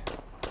guy.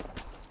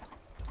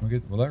 Can we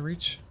get, will that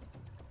reach?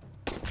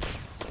 It's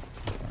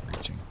not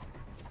reaching.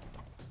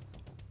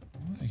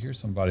 I hear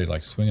somebody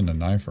like swinging a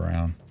knife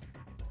around.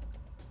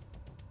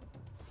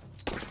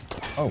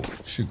 Oh,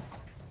 shoot.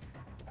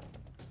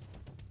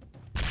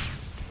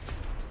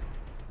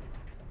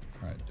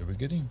 Alright, did we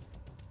get him?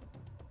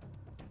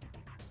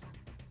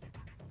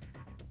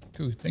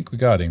 I think we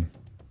got him.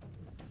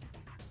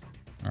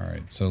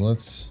 Alright, so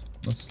let's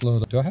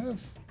load up. Do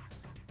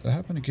I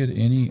happen to get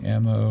any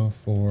ammo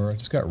for... I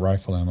just got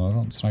rifle ammo. I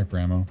don't sniper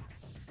ammo.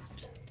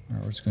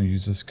 Alright, we're just going to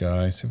use this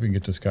guy. See if we can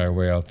get this guy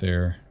way out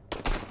there. I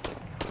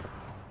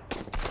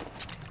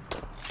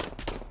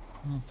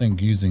don't think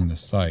using the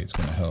sight's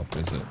going to help,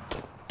 is it?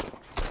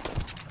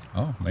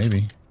 Oh,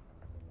 maybe.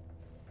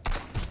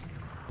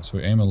 So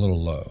we aim a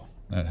little low.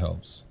 That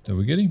helps. Did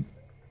we get him?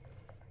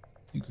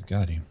 I think we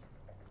got him.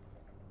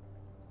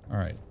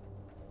 Alright.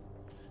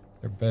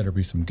 There better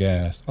be some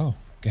gas. Oh,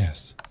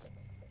 gas.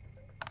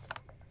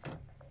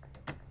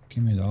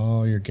 Give me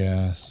all your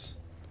gas.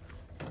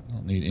 I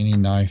don't need any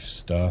knife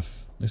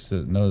stuff. At least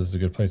I know this is a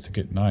good place to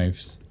get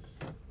knives.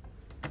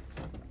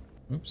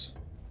 Oops.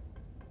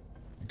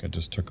 I think I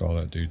just took all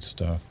that dude's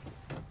stuff.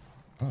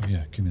 Oh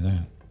yeah, give me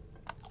that.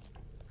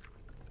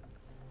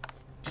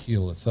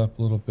 Heal us up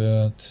a little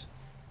bit.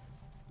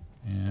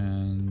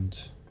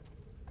 And...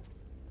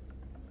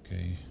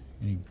 okay,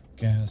 any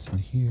gas in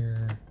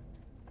here?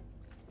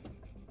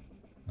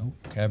 Nope,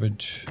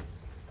 cabbage.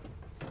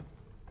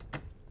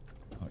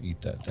 I'll eat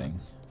that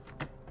thing.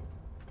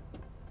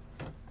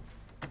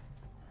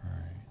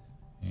 Alright.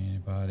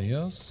 Anybody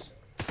else?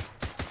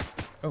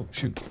 Oh,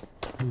 shoot.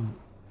 Ooh,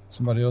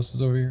 somebody else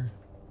is over here?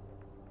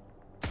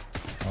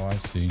 Oh, I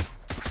see.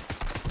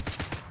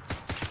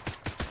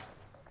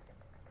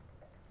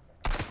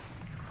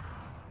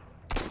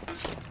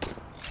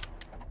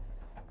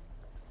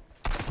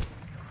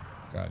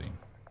 Got him.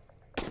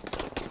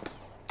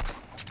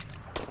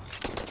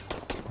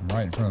 I'm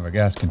right in front of a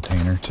gas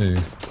container, too.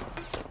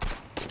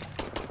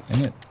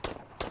 Dang it.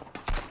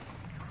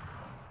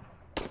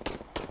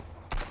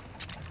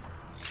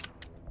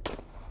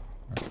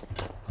 Right.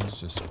 Let's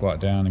just squat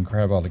down and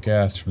grab all the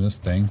gas from this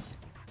thing.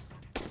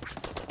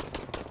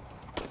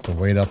 To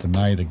wait out the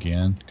night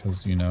again,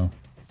 because, you know,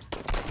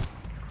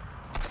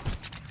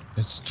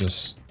 it's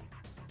just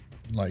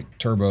like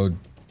turbo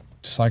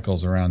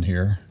cycles around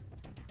here.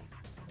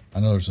 I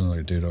know there's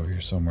another dude over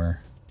here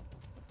somewhere.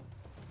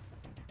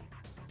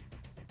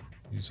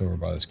 He's over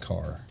by this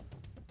car.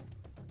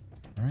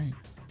 All right.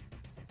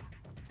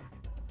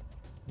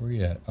 Where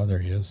you at? Oh, there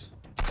he is.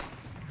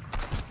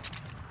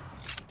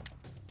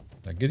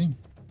 Did I get him?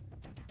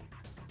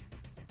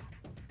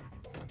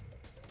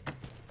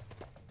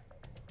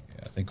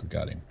 Yeah, I think we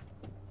got him.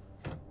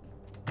 All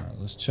right,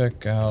 let's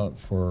check out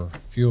for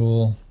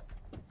fuel.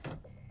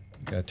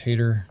 We got a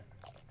tater.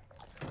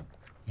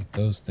 Eat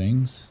those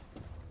things.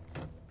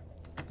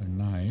 A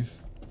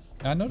knife.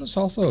 Now, I notice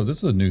also, this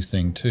is a new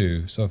thing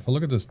too. So if I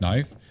look at this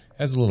knife, it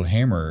has a little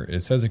hammer.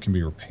 It says it can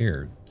be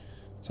repaired.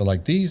 So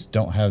like these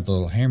don't have the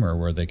little hammer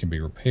where they can be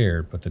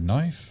repaired, but the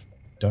knife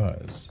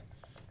does.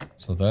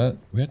 So that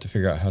we have to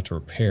figure out how to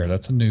repair.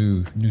 That's a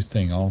new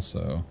thing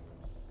also.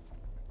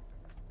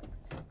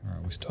 All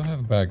right, we still have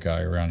a bad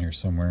guy around here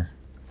somewhere.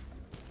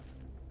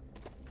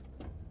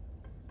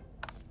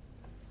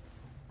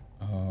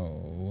 Oh,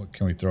 what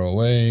can we throw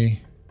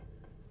away?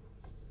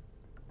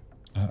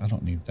 I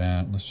don't need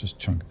that. Let's just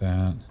chunk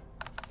that.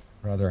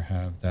 Rather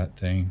have that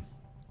thing.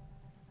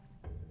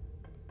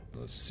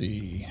 Let's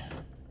see.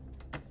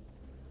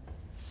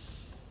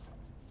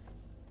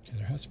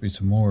 There has to be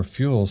some more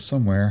fuel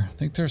somewhere. I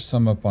think there's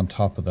some up on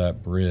top of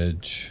that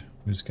bridge.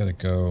 We just got to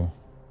go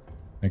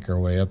make our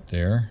way up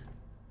there.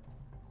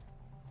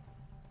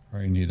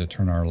 Probably need to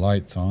turn our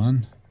lights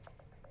on.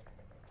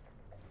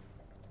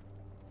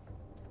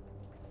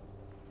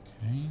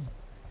 Okay.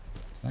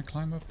 Can I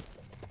climb up?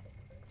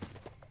 I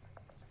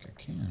think I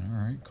can.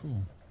 All right,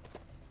 cool.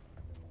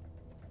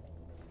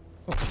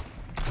 Oh,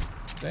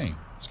 dang.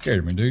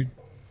 Scared me, dude.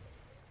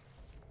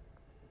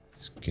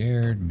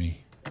 Scared me.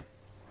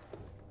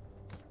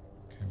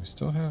 We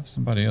still have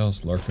somebody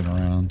else lurking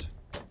around.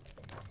 I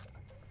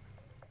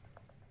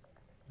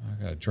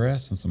got a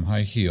dress and some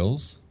high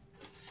heels.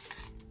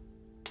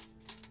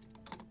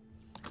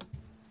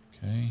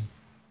 Okay.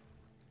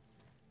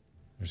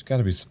 There's got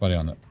to be somebody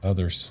on the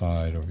other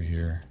side over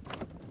here.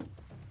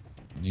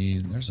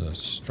 There's a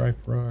stripe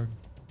rug.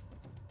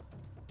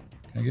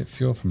 Can I get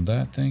fuel from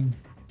that thing?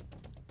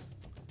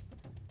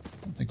 I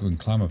don't think we can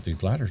climb up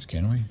these ladders,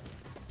 can we?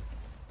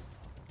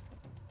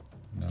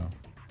 No.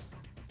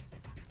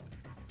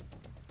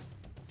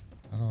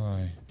 How do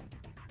I...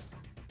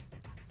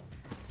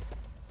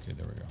 Okay,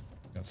 there we go.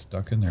 Got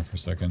stuck in there for a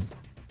second.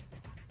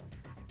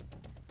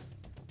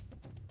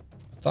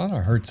 I thought I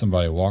heard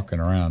somebody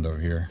walking around over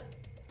here.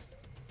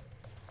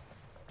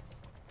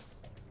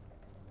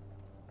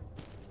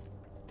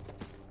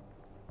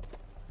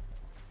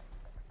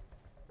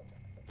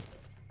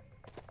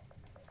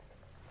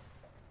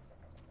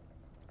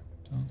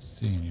 Don't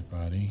see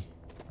anybody.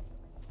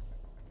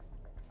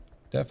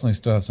 Definitely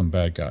still have some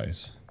bad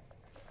guys.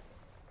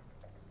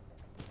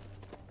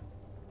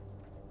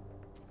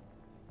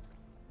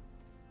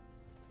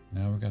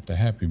 Now we got the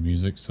happy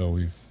music, so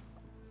we've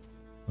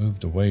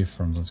moved away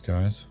from those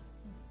guys.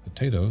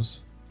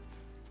 Potatoes.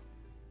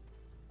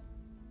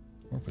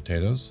 More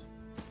potatoes.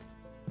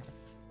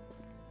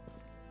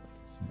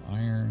 Some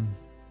iron.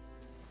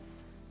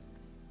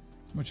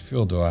 How much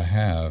fuel do I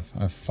have?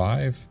 I have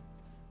 5?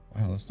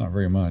 Wow, that's not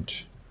very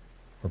much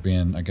for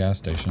being a gas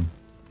station.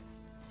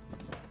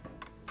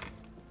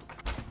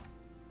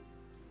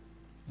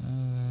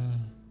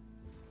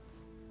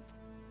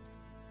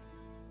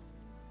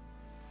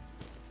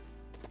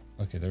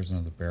 Okay, there's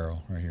another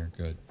barrel right here.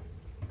 Good.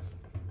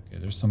 Okay,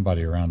 there's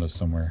somebody around us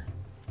somewhere.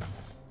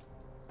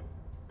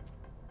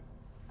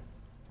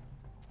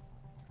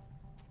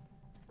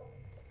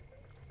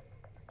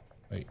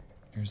 Wait,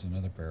 here's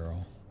another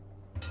barrel.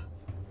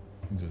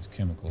 I think this is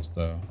chemicals,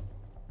 though.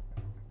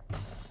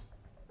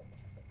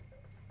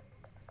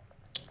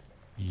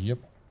 Yep.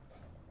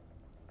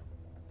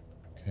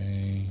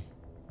 Okay.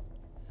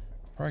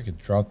 Probably could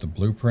drop the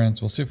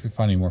blueprints. We'll see if we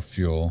find any more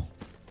fuel.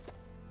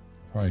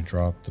 Probably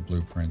drop the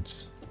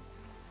blueprints.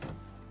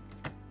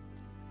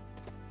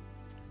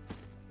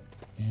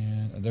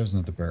 And there's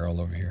another barrel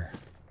over here.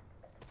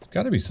 There's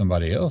got to be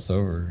somebody else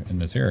over in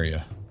this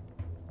area.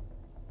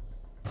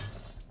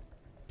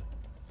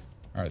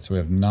 Alright, so we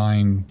have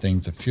 9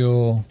 things of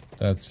fuel.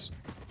 That's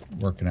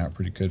working out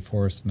pretty good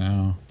for us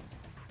now.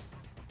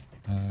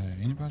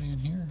 Anybody in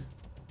here?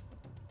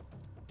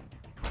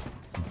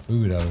 Some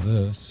food out of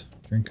this.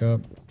 Drink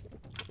up.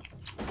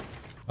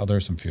 Oh,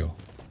 there's some fuel.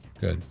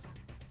 Good.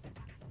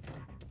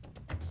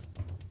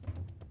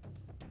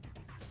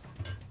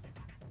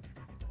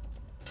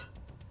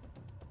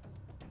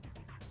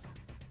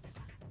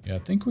 Yeah, I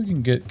think we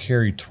can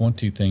carry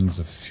 20 things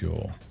of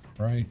fuel,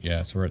 right?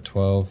 Yeah, so we're at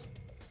 12.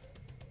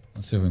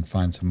 Let's see if we can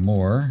find some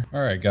more.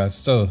 All right, guys,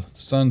 so the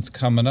sun's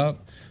coming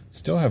up.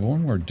 Still have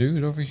one more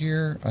dude over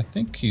here. I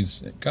think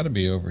he's got to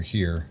be over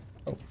here.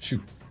 Oh,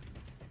 shoot.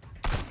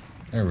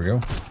 There we go.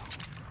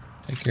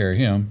 Take care of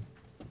him.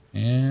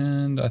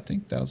 And I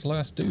think that was the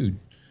last dude.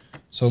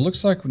 So it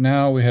looks like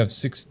now we have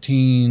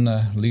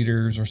 16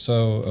 liters or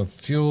so of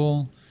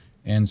fuel.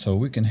 And so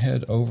we can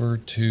head over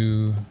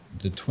to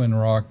the Twin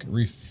Rock,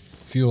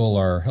 refuel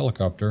our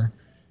helicopter,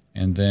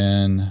 and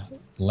then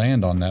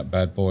land on that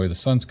bad boy. The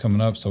sun's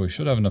coming up, so we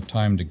should have enough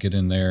time to get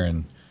in there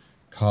and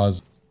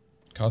cause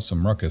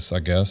some ruckus, I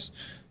guess.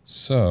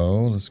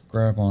 So let's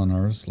grab on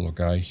our this little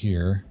guy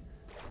here.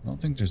 I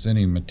don't think there's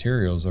any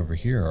materials over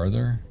here, are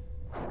there?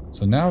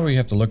 So now we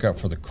have to look out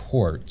for the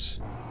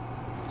quartz.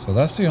 So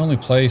that's the only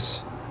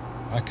place.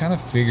 I kind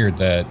of figured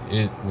that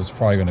it was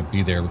probably going to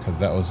be there because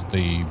that was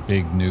the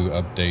big new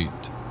update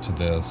to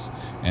this,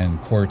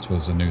 and quartz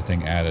was a new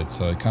thing added,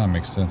 so it kind of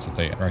makes sense that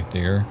they right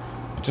there.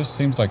 It just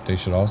seems like they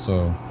should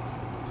also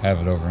have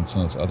it over in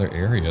some of those other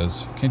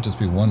areas. It can't just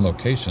be one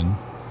location.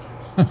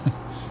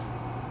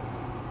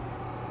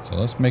 So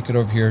let's make it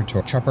over here to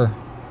a chopper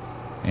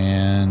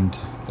and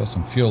throw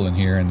some fuel in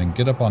here and then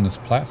get up on this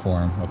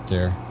platform up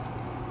there.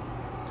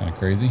 Kind of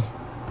crazy.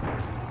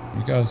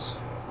 You guys,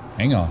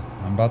 hang on.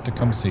 I'm about to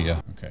come see you.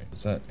 Okay,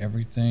 is that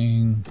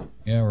everything?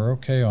 Yeah, we're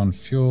okay on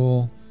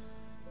fuel.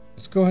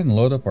 Let's go ahead and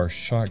load up our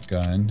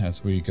shotgun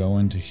as we go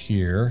into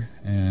here.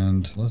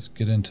 And let's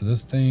get into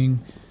this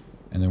thing.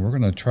 And then we're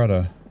going to try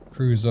to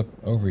cruise up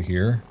over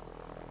here.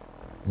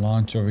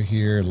 Launch over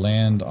here,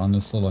 land on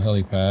this little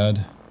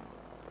helipad.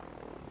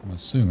 I'm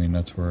assuming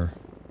that's where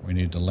we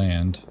need to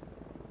land.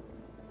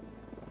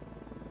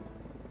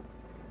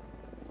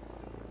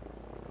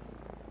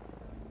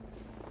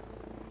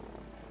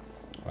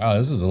 Wow,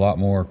 this is a lot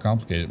more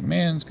complicated.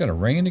 Man, it's got to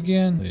rain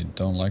again. They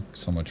don't like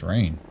so much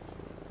rain.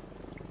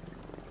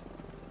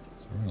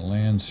 So we're going to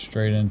land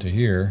straight into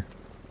here.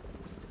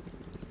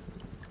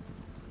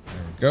 There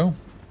we go.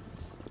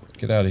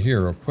 Get out of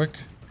here real quick.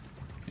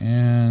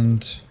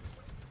 And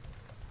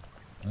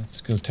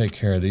let's go take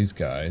care of these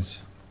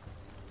guys.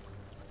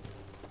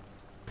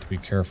 Be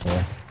careful.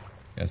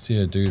 Yeah, I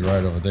see a dude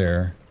right over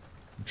there.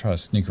 I'll try to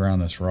sneak around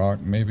this rock,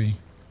 maybe.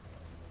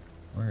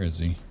 Where is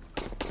he?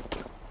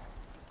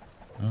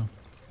 Oh,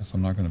 guess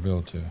I'm not going to be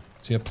able to.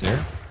 Is he up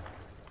there?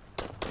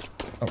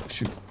 Oh,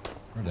 shoot.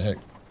 Where the heck?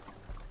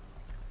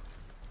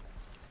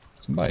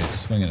 Somebody's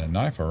swinging a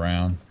knife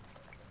around.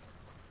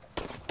 Oh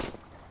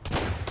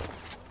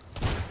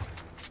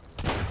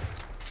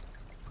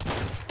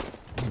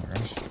my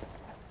gosh.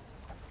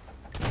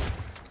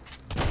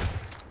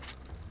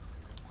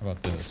 How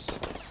about this?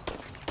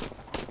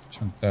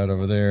 Chunk that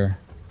over there.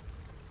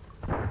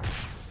 Like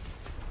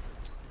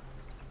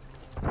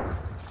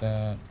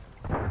that.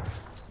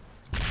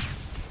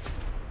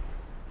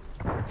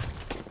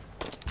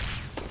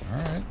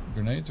 Alright,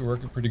 grenades are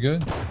working pretty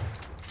good.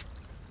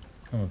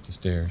 Come up the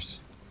stairs.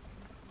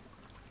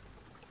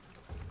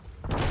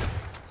 I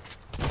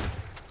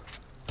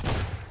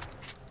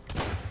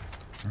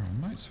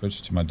might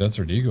switch to my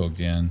Desert Eagle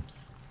again.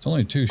 It's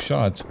only 2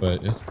 shots,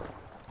 but it's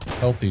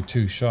healthy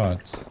 2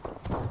 shots.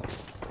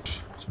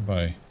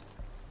 Somebody.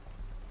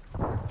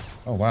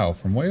 Oh wow,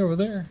 from way over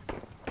there.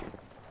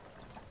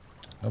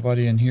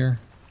 Nobody in here.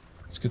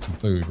 Let's get some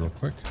food real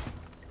quick.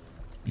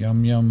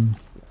 Yum yum.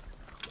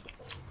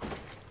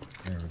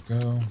 There we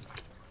go.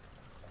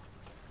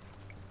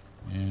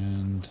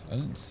 And I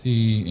didn't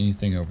see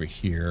anything over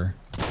here.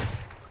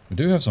 We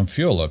do have some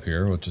fuel up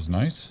here, which is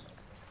nice.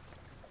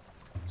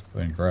 Let's go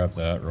ahead and grab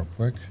that real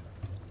quick.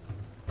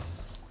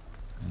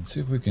 And see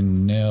if we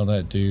can nail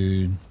that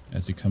dude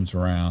as he comes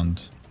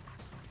around.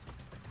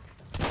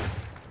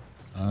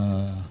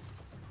 I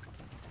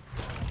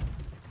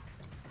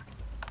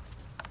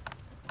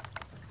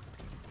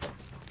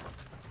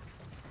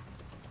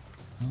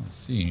don't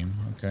see him.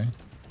 Okay.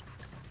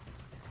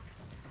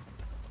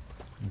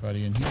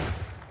 Anybody in here?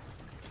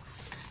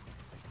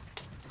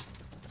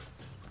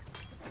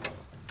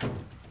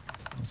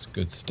 That's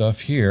good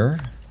stuff here.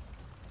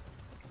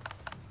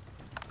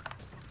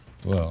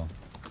 Well.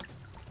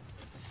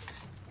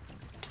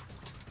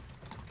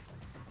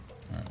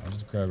 Alright, I'll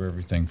just grab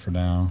everything for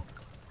now.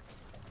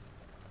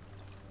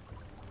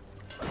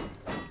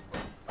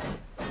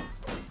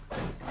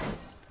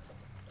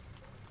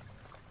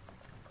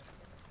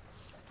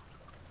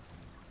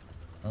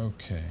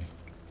 Okay.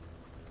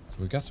 So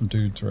we got some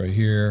dudes right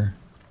here.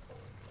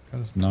 Got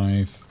his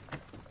knife.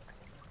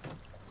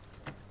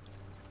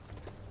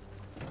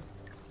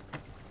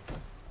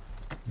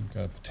 We've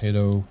got a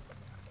potato.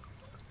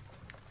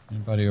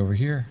 Anybody over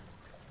here?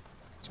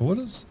 So what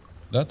is...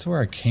 That's where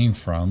I came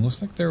from.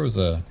 Looks like there was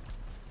a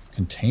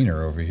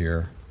container over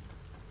here.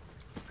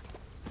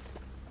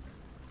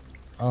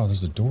 Oh,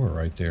 there's a door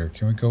right there.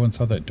 Can we go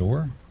inside that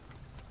door?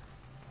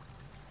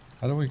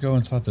 How do we go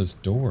inside this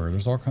door?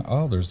 There's all kind...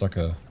 Oh, there's like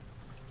a...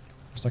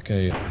 There's like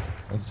a... Oh,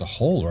 there's a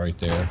hole right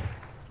there.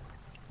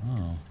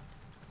 Oh.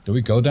 Do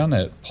we go down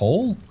that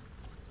pole?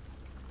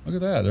 Look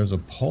at that. There's a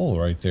pole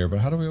right there. But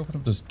how do we open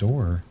up this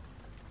door?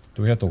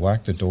 Do we have to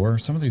whack the door?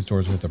 Some of these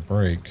doors we have to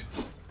break.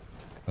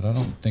 But I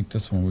don't think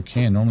this one we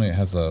can. Normally it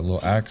has a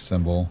little axe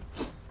symbol.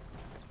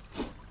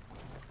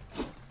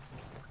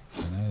 And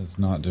that is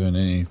not doing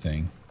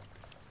anything.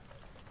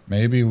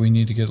 Maybe we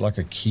need to get like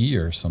a key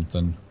or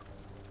something.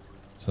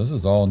 So this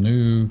is all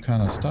new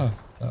kind of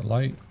stuff. That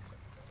light.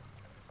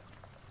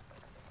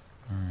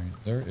 Alright,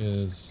 there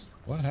is...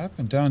 What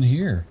happened down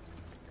here?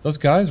 Those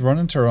guys run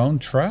into their own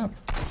trap?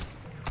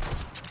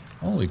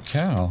 Holy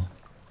cow.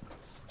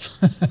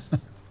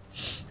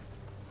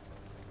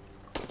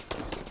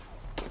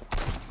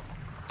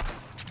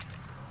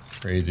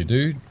 Crazy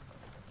dude.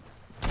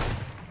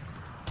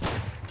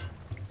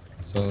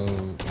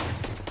 So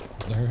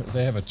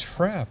they have a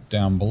trap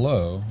down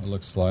below, it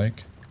looks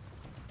like.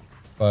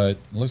 But it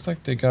looks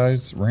like the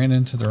guys ran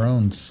into their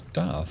own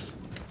stuff.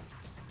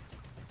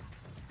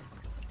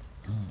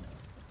 Oh,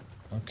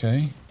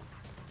 okay.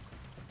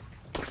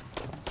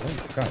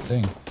 Oh, god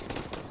dang.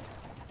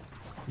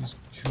 Who's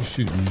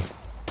shooting me?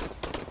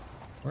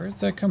 Where is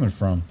that coming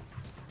from?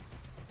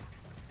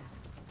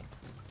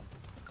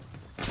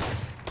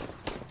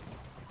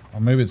 Oh,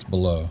 maybe it's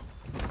below.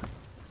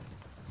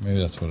 Maybe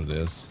that's what it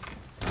is.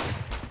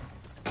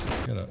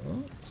 Got a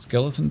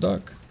skeleton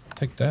duck.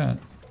 Take that.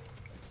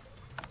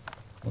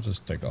 We'll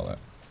just take all that.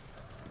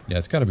 Yeah,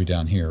 it's got to be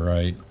down here,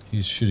 right?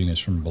 He's shooting us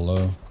from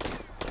below.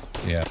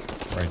 Yeah,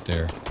 right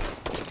there.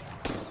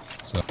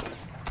 So,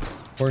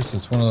 of course,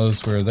 it's one of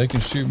those where they can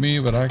shoot me,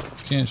 but I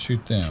can't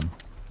shoot them.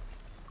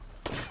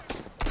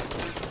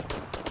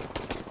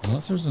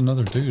 Unless there's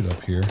another dude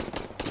up here.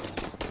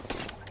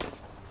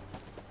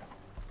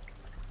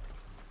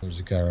 There's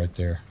a guy right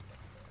there.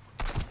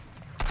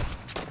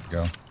 There we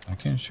go. I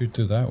can't shoot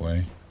through that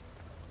way.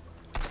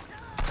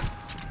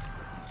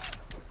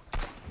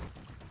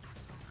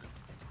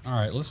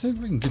 Alright, let's see if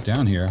we can get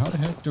down here. How the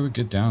heck do we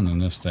get down in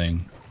this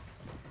thing?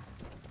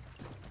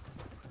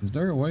 Is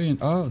there a way in?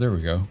 Oh, there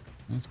we go.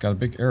 It's got a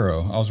big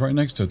arrow. I was right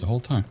next to it the whole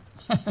time.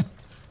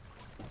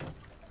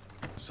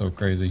 So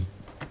crazy.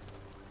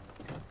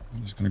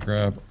 I'm just gonna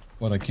grab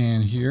what I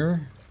can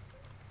here.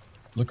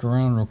 Look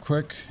around real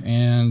quick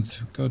and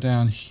go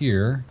down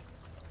here.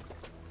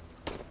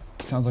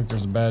 Sounds like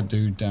there's a bad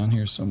dude down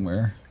here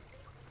somewhere.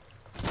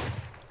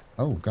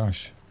 Oh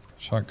gosh.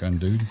 Shotgun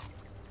dude.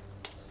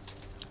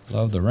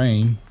 Love the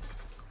rain.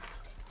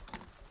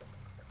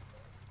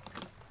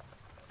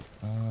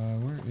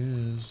 Where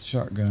is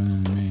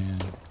shotgun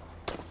man?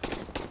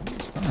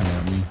 He's firing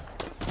at me.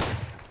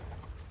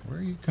 Where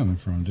are you coming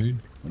from, dude?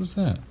 What is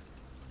that?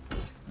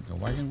 Like a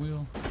wagon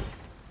wheel?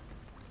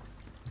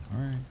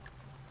 Alright.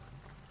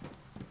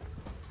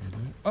 Okay,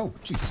 dude. Oh,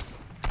 jeez.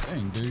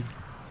 Dang, dude.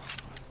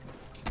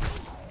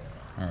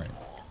 Alright.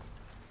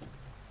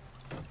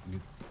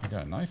 I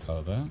got a knife out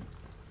of that.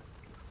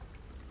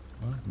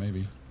 Well,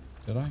 maybe.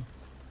 Did I?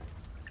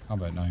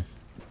 Combat knife.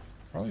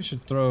 Probably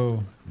should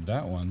throw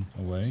that one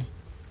away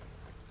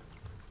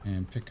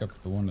and pick up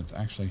the one that's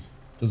actually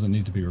doesn't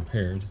need to be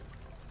repaired.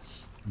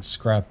 And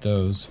scrap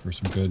those for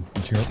some good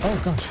material.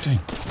 Oh gosh, dang.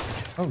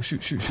 Oh,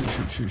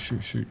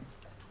 shoot.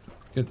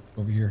 Get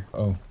over here.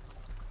 Oh.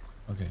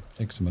 Okay,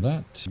 take some of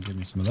that. Give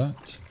me some of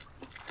that.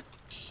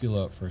 Heal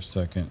up for a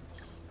second.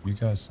 You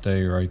guys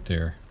stay right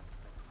there.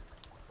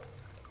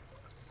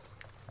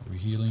 Are we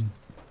healing?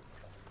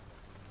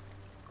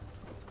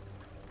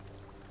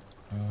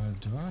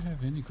 Do I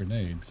have any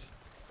grenades?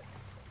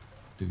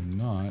 Do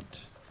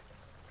not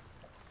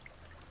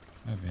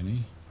have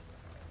any.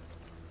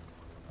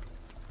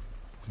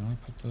 Can I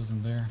put those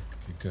in there?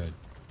 Okay, good.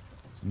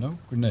 So no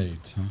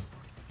grenades, huh?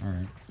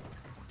 Alright.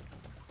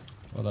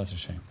 Well, that's a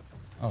shame.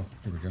 Oh,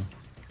 here we go.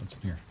 What's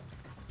in here?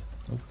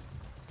 Oh.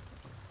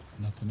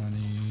 Nothing I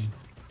need.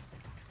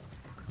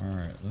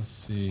 Alright, let's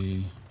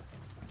see.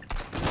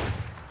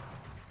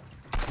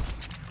 Alright,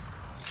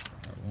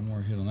 one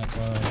more hit on that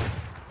guy.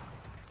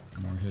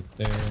 One more hit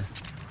there.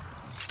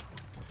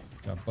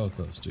 Okay, got both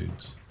those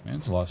dudes. Man,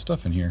 there's a lot of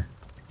stuff in here.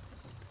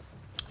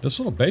 This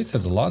little base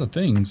has a lot of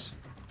things.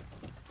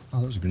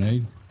 Oh, there's a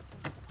grenade.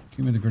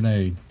 Give me the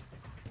grenade.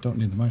 Don't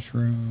need the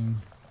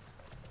mushroom.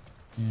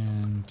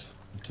 And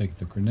we'll take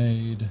the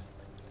grenade.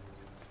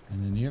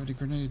 And then you have any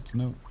grenades?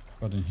 Nope.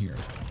 How about in here?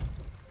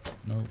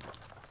 Nope.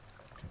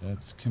 Okay,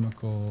 that's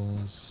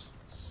chemicals.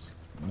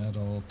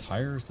 Metal.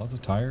 Tires. Lots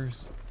of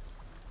tires.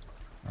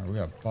 Alright, we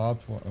got Bob.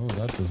 Oh,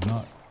 that does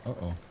not.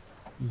 Uh-oh.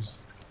 Who's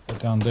that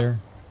down there?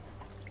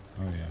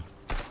 Oh, yeah.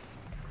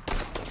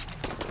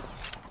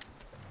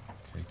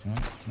 Okay, can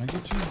I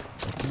get you?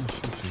 I can't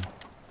shoot you.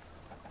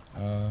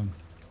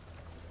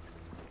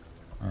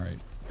 Alright.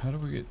 How do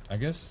we get... I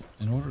guess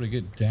in order to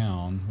get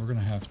down, we're going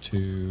to have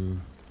to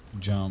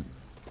jump.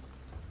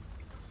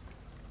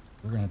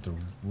 We're going to have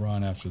to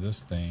run after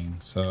this thing.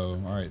 So,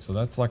 alright. So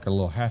that's like a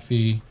little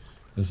halfie.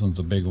 This one's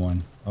a big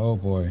one. Oh,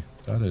 boy.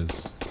 That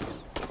is...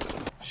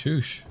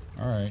 Shoosh.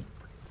 Alright.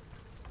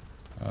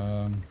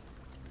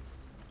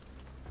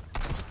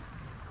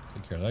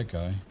 Take care of that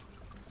guy.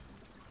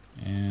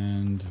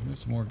 And we have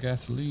some more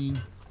gasoline.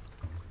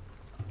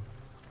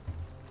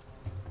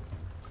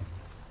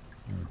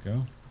 There we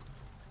go.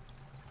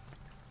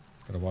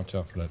 Gotta watch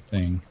out for that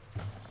thing.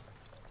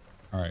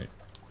 Alright.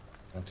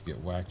 About to get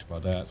whacked by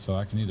that. So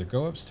I can either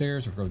go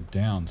upstairs or go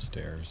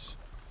downstairs.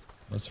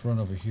 Let's run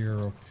over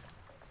here.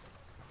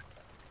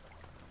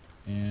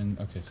 And,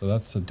 okay, so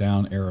that's the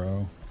down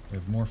arrow. We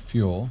have more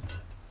fuel.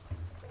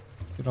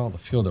 Let's get all the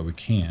fuel that we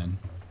can.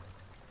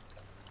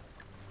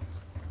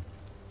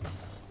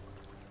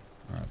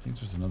 Alright, I think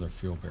there's another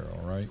fuel barrel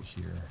right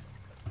here.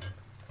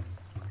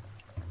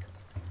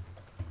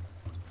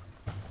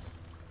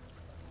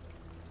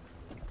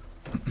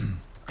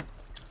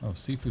 Oh,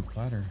 seafood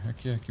platter.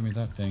 Heck yeah, give me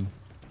that thing.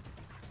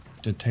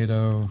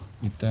 Potato,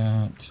 eat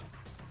that.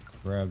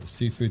 grab the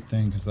seafood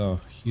thing because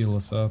that'll heal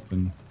us up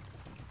and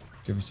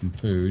give us some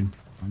food.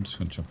 I'm just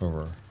going to jump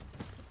over.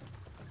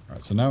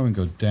 Alright, so now we can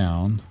go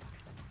down.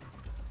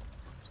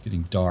 It's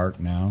getting dark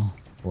now,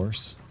 of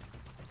course.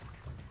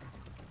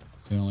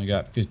 So we only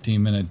got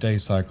 15-minute day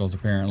cycles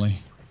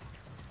apparently.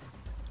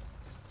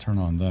 Let's turn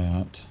on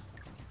that.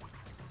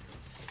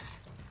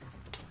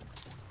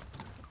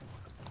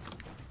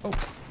 Oh,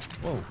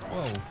 whoa,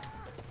 whoa.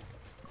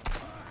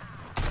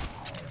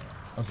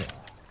 Okay,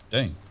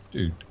 dang,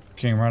 dude,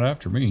 came right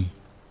after me.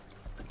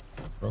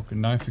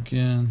 Broken knife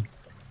again.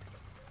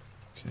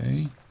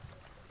 Okay.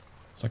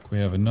 Looks like we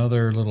have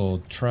another little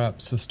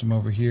trap system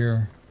over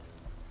here.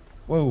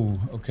 Whoa,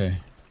 okay.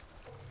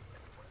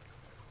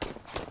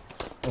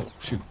 Oh,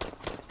 shoot.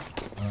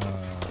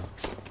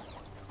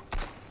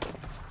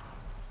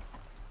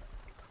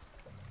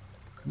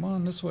 Come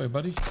on this way,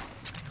 buddy.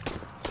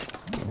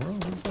 What in the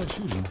world? What is that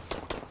shooting?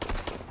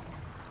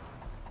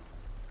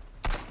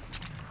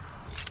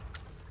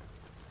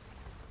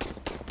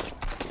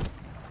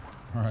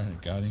 Alright,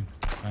 I got him.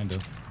 Kind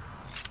of.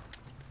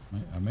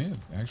 I may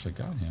have actually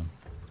got him.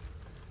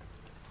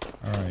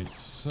 Alright,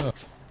 so...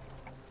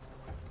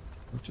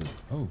 What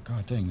just... Oh,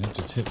 god dang, that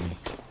just hit me.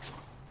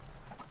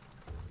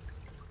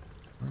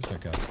 Where's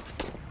that guy?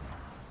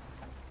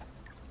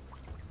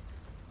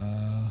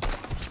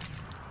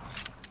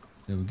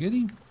 Did we get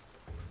him?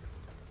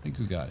 I think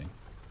we got him.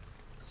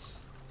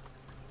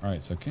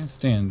 Alright, so I can't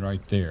stand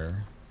right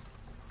there.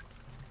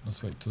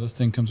 Let's wait till this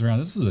thing comes around.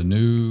 This is a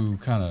new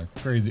kind of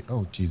crazy...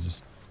 Oh,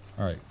 Jesus.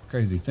 Alright,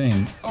 crazy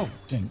thing. Oh,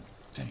 dang.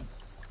 Dang.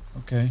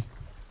 Okay.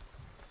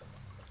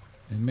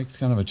 It makes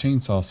kind of a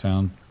chainsaw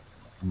sound,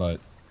 but...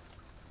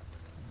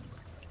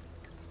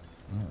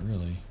 Not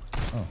really.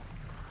 Oh.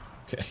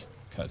 Okay.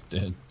 Guy's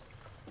dead.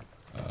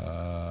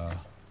 Let's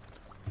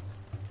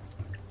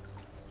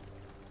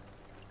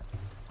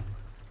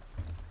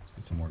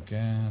get some more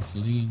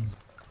gasoline.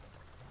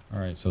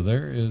 Alright, so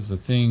there is a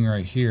thing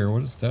right here.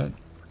 What is that?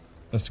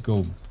 That's to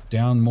go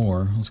down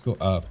more. Let's go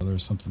up.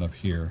 There's something up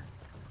here.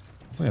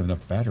 Hopefully I have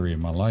enough battery in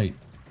my light.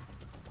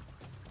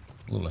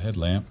 A little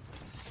headlamp.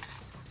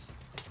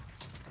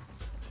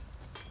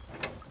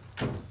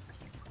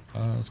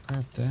 Let's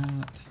grab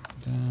that.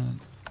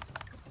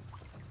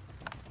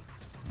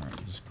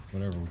 Alright, just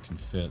whatever we can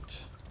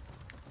fit.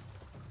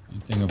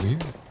 Anything over here?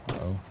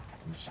 Uh-oh.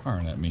 Who's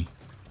firing at me?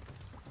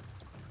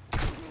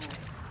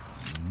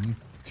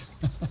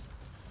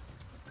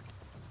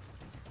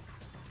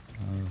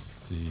 Let's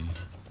see.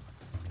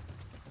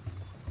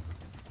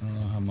 I don't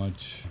know how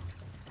much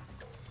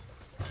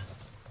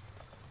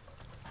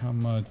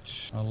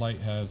a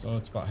light has. Oh,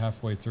 it's about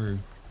halfway through.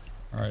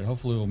 Alright,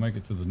 hopefully we'll make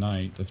it through the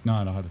night. If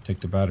not, I'll have to take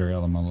the battery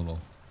out of my little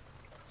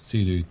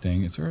sea dude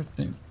thing. Is there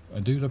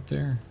a dude up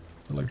there?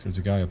 I feel like there's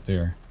a guy up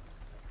there.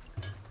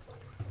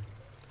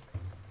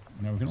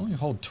 Now we can only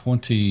hold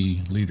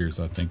 20 liters,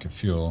 I think, of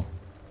fuel.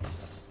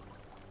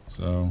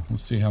 So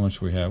let's see how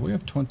much we have. We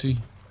have 20.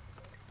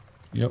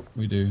 Yep,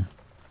 we do.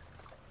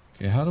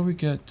 Okay, how do we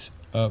get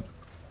up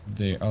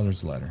there? Oh,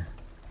 there's a ladder.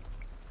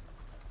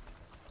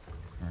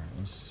 Alright,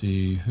 let's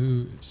see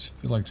who... I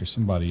feel like there's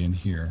somebody in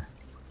here.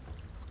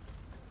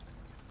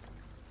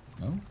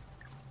 No?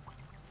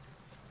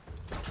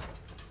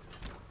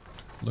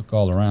 Let's look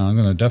all around. I'm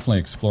going to definitely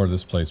explore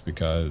this place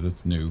because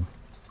it's new.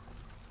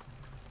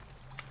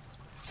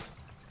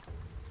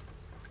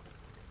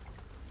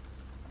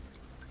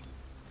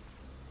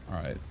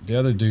 Alright, the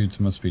other dudes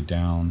must be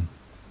down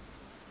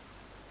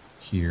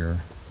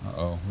here.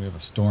 Uh-oh, we have a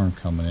storm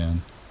coming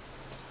in.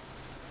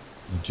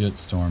 Legit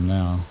storm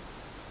now.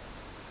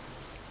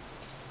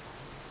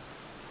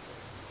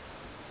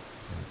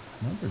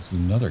 I know there's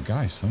another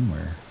guy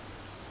somewhere.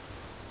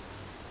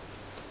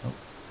 Oh.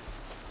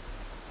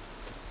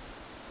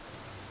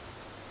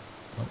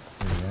 Oh,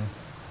 there we are.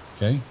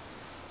 Okay.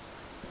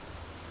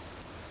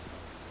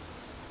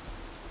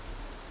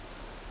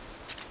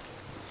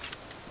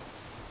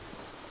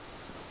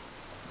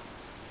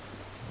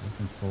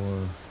 Looking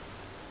for...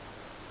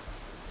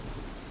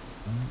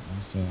 Oh,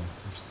 there's a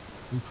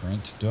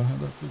blueprint. Do I have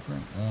that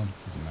blueprint? Well,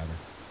 it doesn't matter.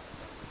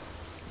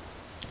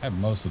 I have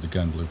most of the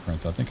gun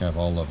blueprints. I think I have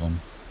all of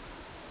them.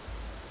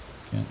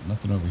 Can't,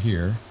 nothing over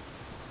here.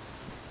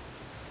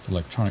 It's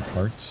electronic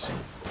parts.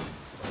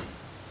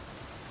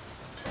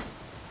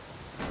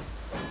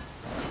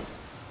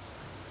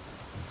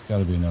 It's got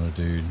to be another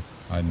dude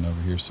hiding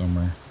over here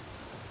somewhere.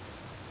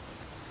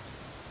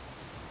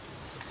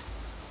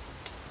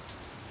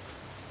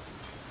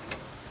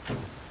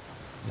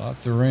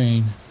 Lots of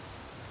rain.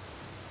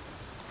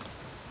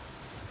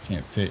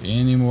 Can't fit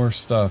any more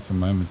stuff in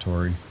my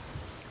inventory.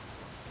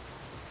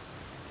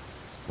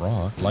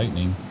 Rock,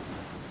 lightning.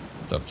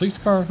 The police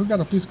car? Who got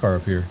a police car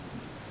up here?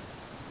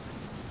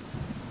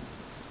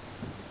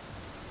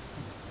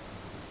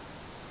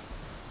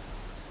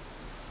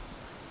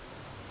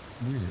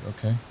 Weird,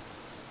 okay.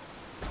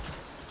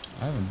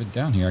 I haven't been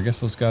down here. I guess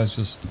those guys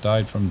just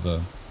died from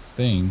the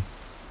thing.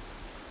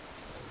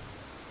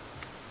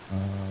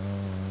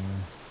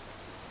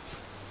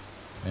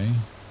 Okay.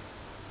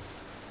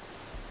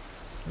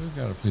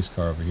 we got a police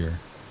car over here.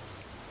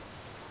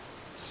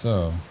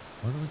 So,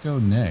 where do we go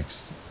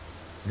next?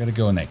 We gotta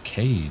go in that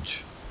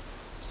cage.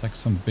 It's like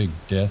some big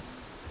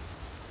death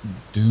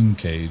doom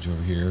cage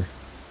over here.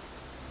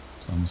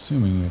 So I'm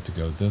assuming we have to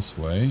go this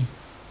way.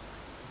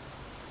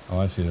 Oh,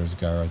 I see. There's a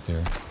guy right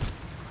there.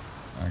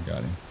 I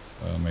got him.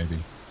 Well, maybe.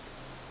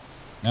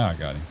 Now I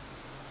got him.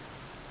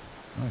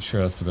 I'm not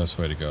sure that's the best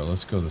way to go.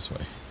 Let's go this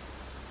way.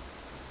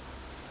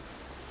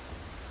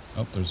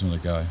 Oh, there's another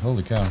guy.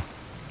 Holy cow. Alright.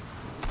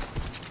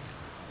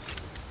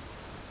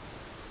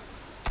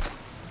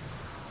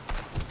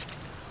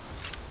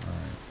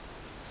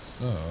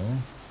 So,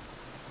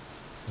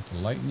 get the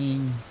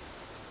lightning.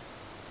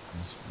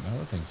 Now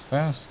that thing's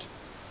fast.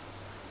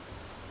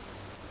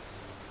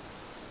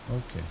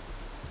 Okay.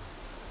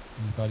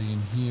 Anybody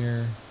in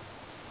here?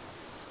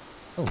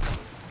 Oh,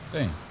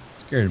 dang.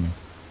 Scared me.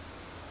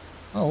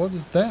 Oh, what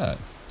is that?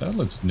 That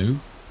looks new.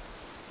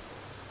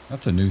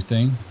 That's a new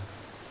thing.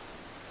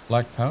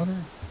 Black powder?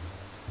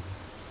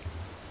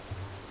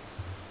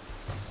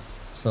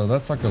 So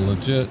that's like a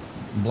legit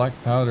black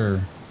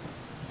powder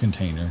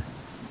container.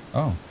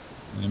 Oh,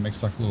 and it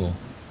makes like a little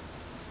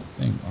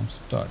thing. I'm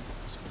stuck.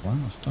 Why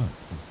am I stuck?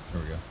 Oh,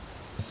 there we go.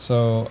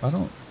 So I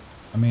kind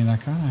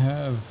of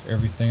have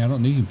everything. I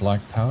don't need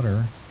black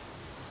powder.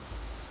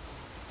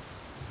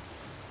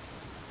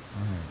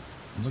 Alright.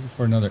 I'm looking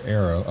for another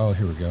arrow. Oh,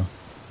 here we go.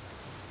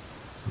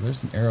 So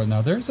there's an arrow.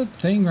 Now there's a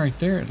thing right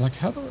there. Like,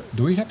 how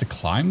do we have to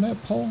climb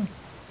that pole?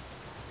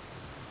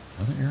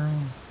 Another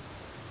arrow?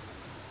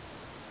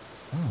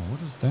 Oh,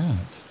 what is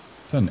that?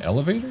 Is that an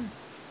elevator?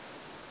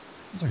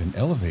 It's like an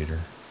elevator.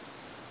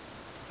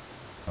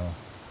 Oh,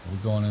 are we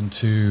going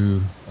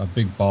into a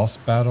big boss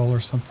battle or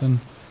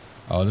something?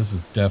 Oh, this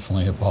is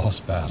definitely a boss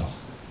battle.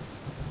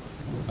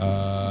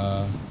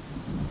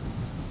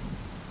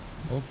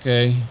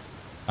 Okay.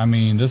 I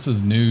mean, this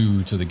is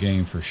new to the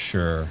game for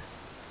sure.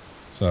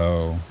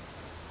 So,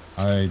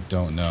 I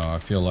don't know. I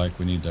feel like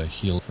we need to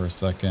heal for a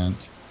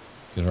second.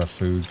 Get our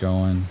food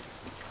going.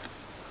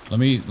 Let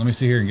me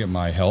sit here and get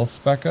my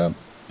health back up,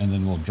 and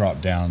then we'll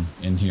drop down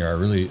in here.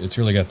 It's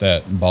really got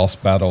that boss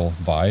battle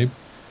vibe,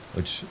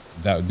 which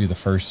that would be the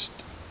first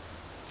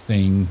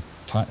time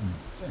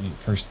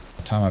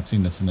I've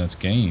seen this in this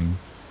game.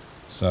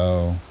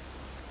 So,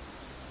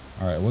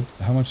 all right,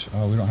 how much?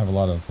 Oh, we don't have a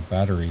lot of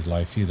battery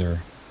life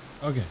either.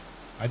 Okay,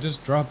 I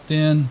just dropped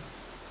in.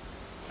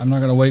 I'm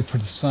not gonna wait for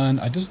the sun.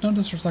 I just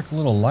noticed there's like a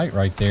little light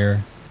right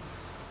there.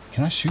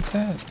 Can I shoot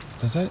that?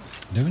 Does that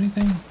do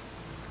anything?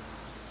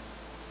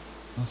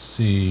 Let's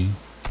see.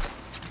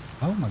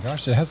 Oh my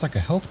gosh, it has like a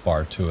health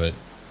bar to it.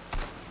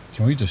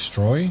 Can we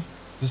destroy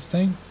this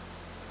thing?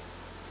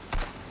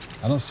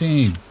 I don't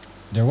see any.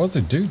 There was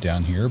a dude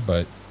down here,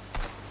 but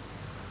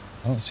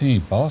I don't see any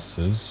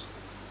bosses.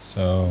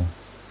 So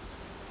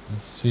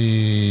let's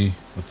see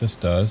what this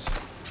does.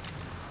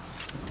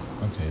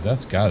 Okay,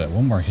 that's got it.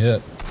 One more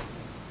hit.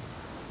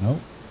 Nope,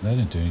 that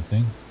didn't do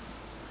anything.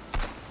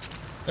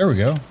 There we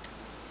go.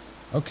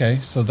 Okay,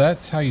 so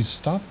that's how you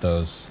stop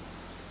those.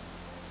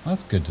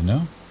 That's good to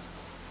know.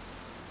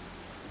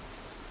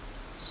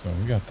 So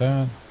we got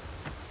that.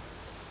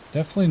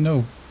 Definitely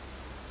no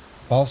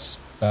boss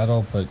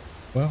battle, but,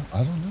 well,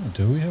 I don't know.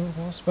 Do we have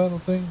a boss battle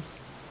thing?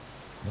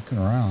 Looking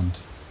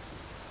around.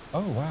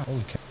 Oh, wow.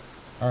 Holy cow.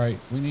 Alright,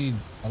 we need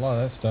a lot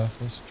of that stuff.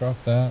 Let's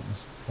drop that.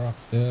 Let's drop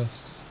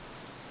this.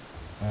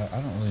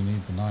 I don't really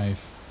need the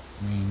knife.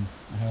 I mean,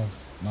 I have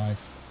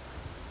knife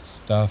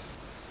stuff.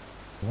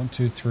 1,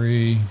 2,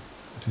 3. 1,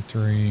 2,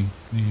 3.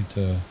 Need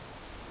to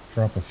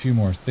drop a few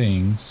more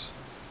things.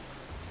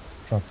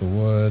 Drop the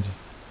wood.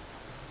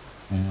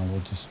 And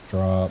we'll just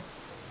drop,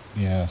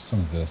 yeah, some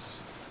of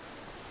this.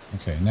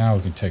 Okay, now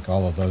we can take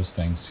all of those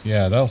things.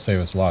 Yeah, that'll save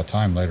us a lot of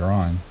time later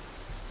on.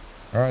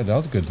 Alright, that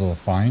was a good little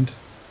find.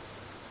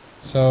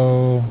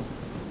 So,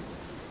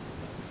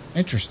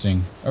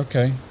 interesting.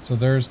 Okay, so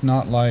there's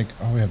not like,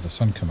 oh, we have the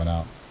sun coming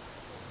out.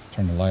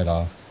 Turn the light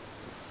off.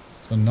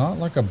 So not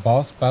like a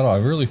boss battle. I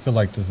really feel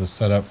like this is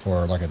set up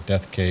for like a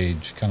death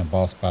cage kind of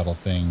boss battle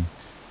thing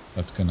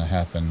that's going to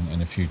happen in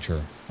the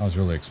future. I was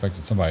really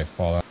expecting somebody to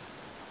fall out.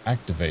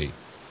 Activate.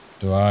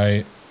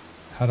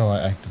 How do I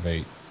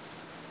activate?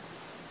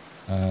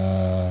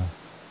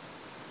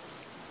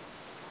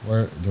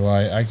 Where do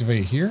I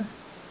activate here?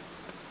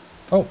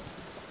 Oh.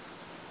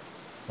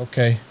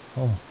 Okay.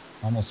 Oh,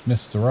 almost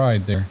missed the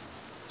ride there.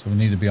 So we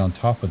need to be on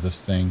top of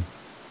this thing.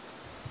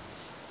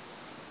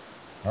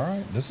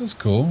 Alright, this is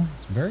cool.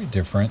 It's very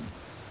different.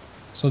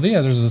 So yeah,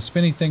 there's a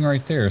spinny thing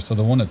right there. So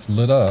the one that's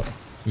lit up,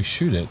 we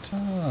shoot it.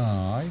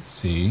 Oh, I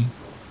see.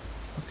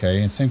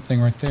 Okay, and same thing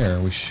right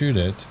there. We shoot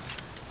it,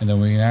 and then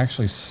we can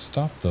actually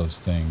stop those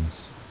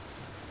things.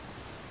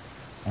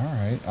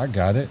 Alright, I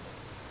got it.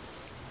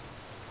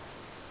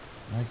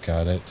 I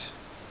got it.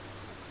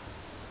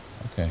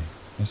 Okay,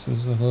 this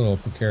is a little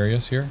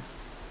precarious here.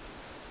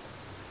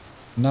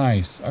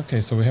 Nice.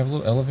 Okay, so we have a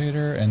little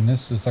elevator, and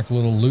this is like a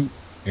little loot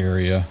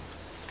area.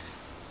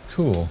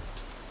 Cool.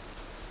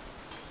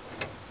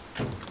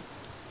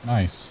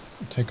 Nice.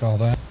 So take all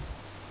that.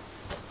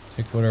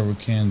 Take whatever we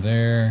can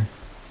there.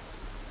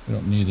 We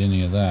don't need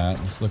any of that.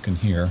 Let's look in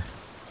here.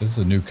 This is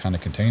a new kind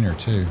of container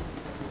too.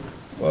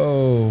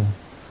 Whoa.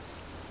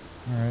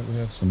 Alright, we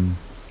have some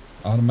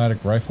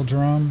automatic rifle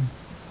drum.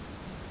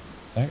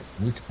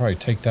 We could probably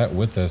take that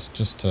with us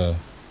just to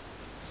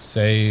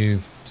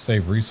save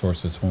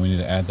resources when we need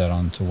to add that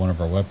onto one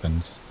of our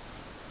weapons.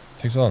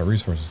 It takes a lot of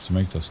resources to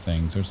make those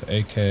things. There's an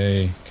AK.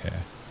 Okay.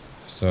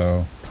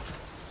 So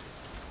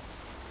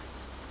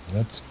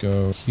let's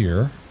go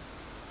here.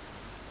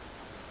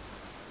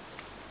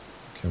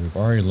 Okay, we've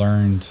already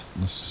learned.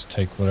 Let's just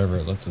take whatever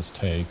it lets us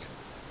take.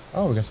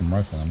 Oh, we got some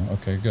rifle ammo.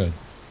 Okay, good.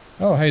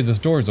 Oh, hey, this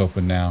door's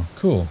open now.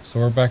 Cool. So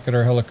we're back at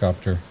our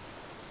helicopter.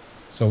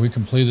 So we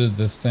completed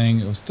this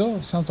thing. It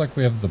still sounds like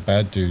we have the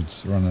bad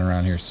dudes running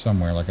around here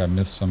somewhere. Like I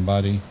missed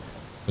somebody.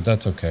 But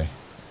that's okay.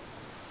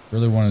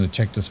 Really wanted to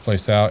check this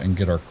place out and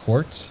get our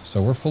quartz.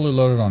 So we're fully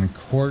loaded on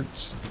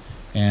quartz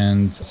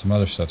and some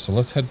other stuff. So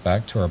let's head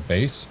back to our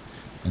base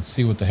and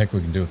see what the heck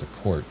we can do with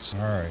the quartz.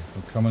 Alright,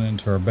 we're coming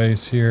into our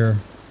base here.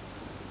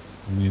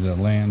 We need to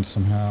land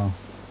somehow.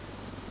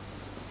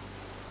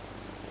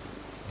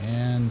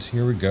 And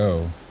here we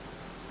go.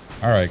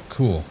 Alright,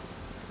 cool.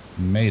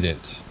 Made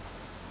it.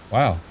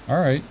 Wow.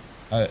 Alright.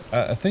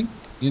 I think,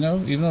 you know,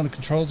 even though the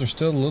controls are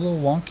still a little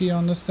wonky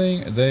on this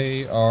thing,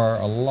 they are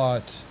a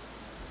lot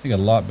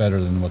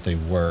better than what they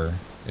were.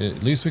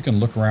 At least we can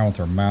look around with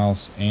our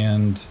mouse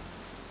and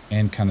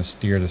kind of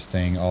steer this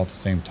thing all at the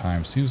same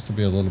time. Seems to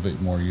be a little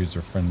bit more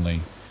user-friendly.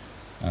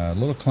 A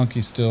little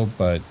clunky still,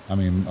 but I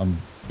mean, a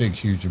big,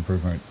 huge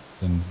improvement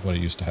than what it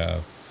used to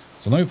have.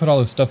 So let me put all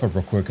this stuff up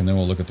real quick and then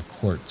we'll look at the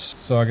quartz.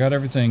 So I got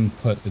everything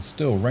put. It's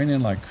still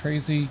raining like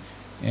crazy.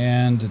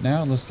 And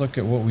now let's look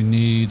at what we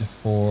need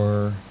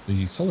for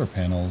the solar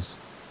panels.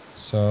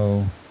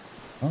 So,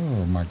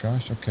 oh my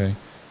gosh, okay.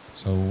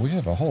 So we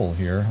have a hole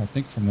here. I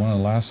think from one of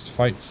the last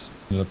fights,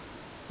 we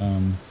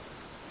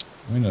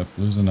ended up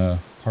losing a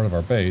part of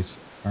our base.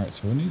 All right,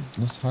 so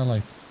let's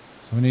highlight.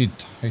 So we need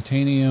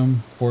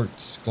titanium,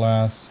 quartz,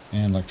 glass,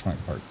 and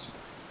electronic parts.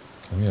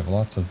 Okay, we have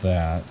lots of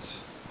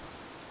that.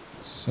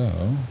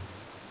 So,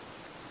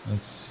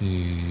 let's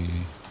see.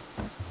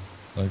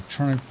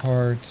 Electronic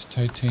parts,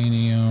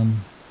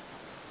 titanium,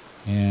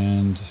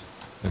 and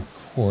the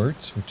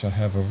quartz, which I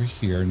have over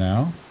here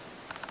now.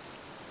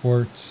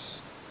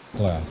 Quartz,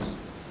 glass.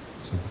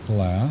 So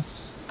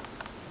glass.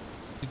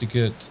 Need to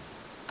get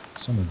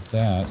some of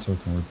that so we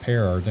can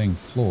repair our dang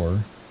floor.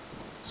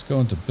 Let's go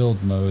into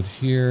build mode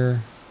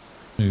here.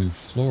 New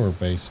floor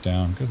base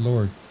down. Good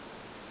lord.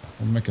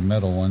 We'll make a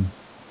metal one.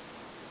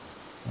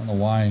 I don't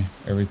know why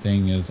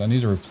everything is. I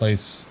need to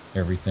replace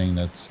everything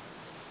that's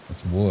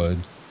wood.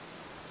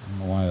 I don't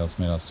know why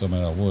that's still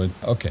made out of wood.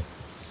 Okay,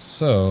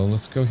 so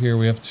let's go here.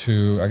 We have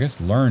to, I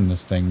guess, learn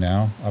this thing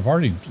now. I've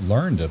already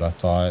learned it, I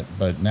thought,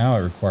 but now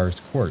it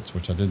requires quartz,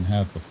 which I didn't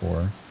have before.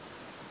 Well,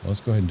 let's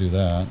go ahead and do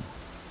that.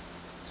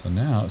 So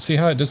now, see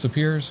how it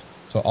disappears?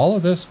 So all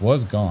of this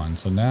was gone.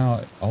 So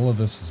now all of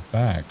this is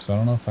back. So I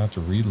don't know if I have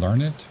to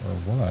relearn it or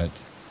what,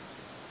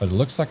 but it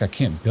looks like I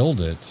can't build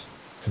it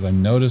because I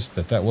noticed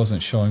that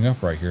wasn't showing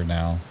up right here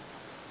now.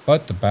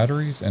 But the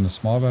batteries and the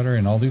small battery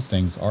and all these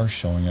things are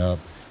showing up.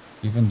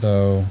 Even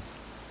though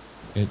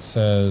it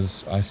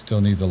says I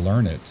still need to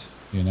learn it,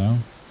 you know?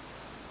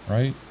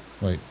 Right?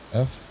 Wait,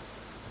 F?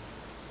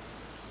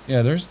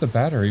 Yeah, there's the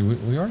battery.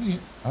 We already,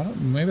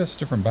 maybe that's a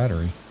different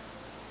battery.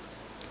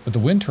 But the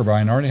wind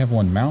turbine, I already have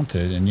one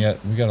mounted, and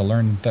yet we got to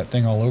learn that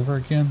thing all over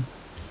again?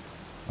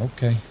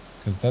 Okay,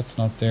 because that's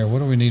not there. What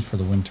do we need for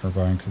the wind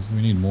turbine? Because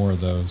we need more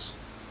of those.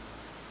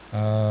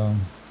 We'll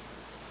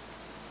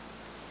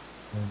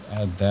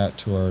add that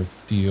to our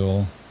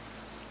deal.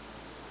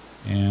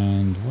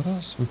 And what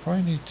else? We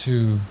probably need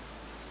to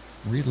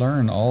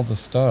relearn all the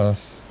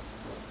stuff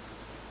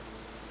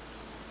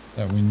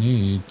that we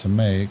need to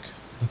make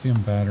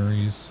lithium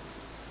batteries.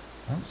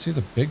 I don't see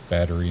the big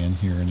battery in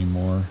here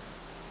anymore,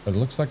 but it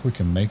looks like we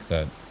can make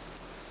that.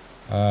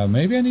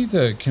 Maybe I need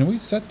to, can we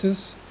set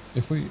this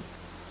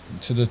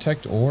to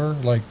detect ore?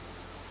 Like,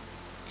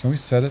 can we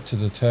set it to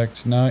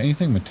detect, no,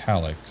 anything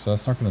metallic. So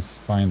that's not going to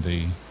find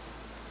the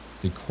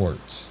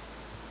quartz.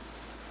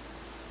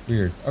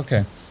 Weird.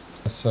 Okay.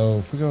 So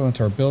if we go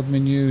into our build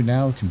menu,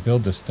 now we can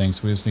build this thing.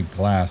 So we just need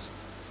glass.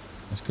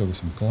 Let's go with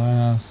some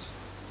glass.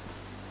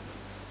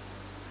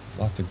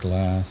 Lots of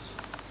glass.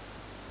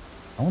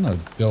 I want to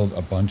build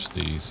a bunch of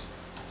these.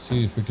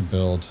 See if we can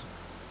build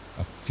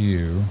a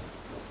few.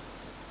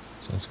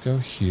 So let's go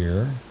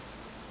here.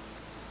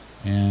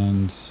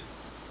 And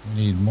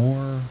we need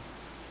more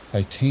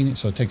titanium.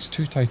 So it takes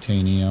 2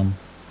 titanium.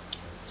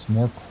 Some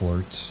more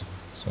quartz.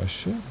 So I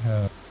should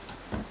have...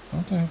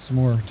 Don't I have some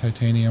more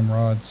titanium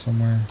rods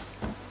somewhere?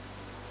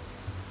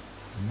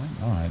 I might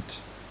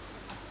not.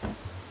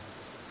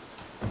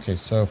 Okay,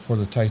 so for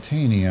the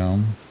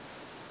titanium,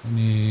 we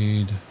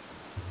need...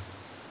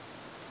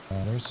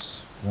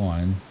 there's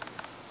one.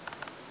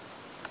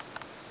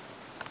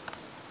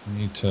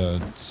 We need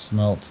to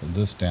smelt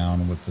this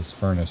down with this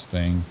furnace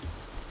thing.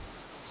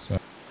 So,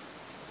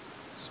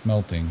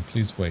 smelting.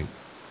 Please wait.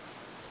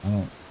 I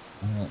don't...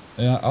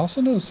 Yeah, I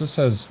also notice this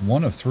has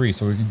 1 of 3,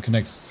 so we can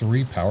connect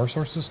 3 power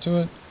sources to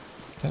it.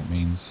 That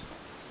means.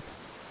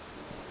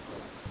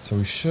 So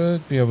we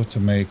should be able to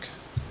make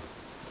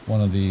one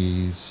of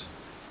these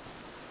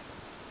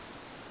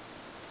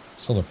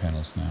solar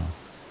panels now.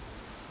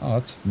 Oh,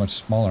 that's much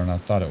smaller than I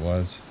thought it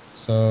was.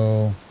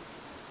 So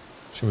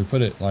should we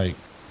put it like,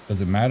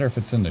 does it matter if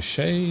it's in the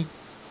shade?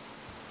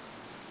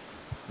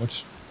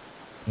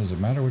 Does it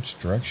matter which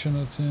direction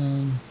it's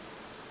in?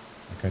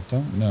 Like, I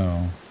don't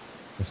know.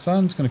 The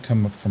sun's going to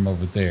come up from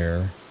over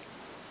there,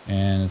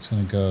 and it's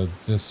going to go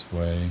this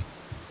way.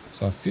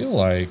 So I feel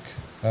like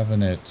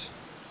having it,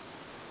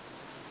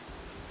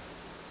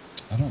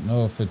 I don't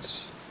know if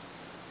it's,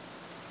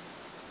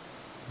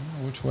 I don't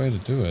know which way to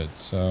do it.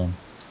 So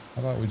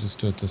how about we just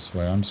do it this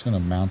way? I'm just going to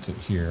mount it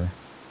here.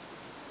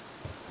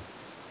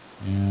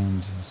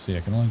 And let's see, I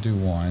can only do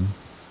 1. All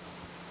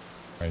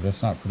right,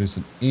 that's not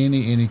producing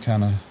any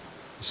kind of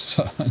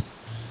sun.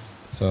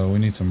 So we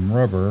need some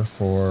rubber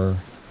for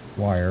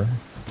wire.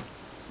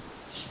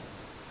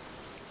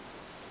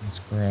 Let's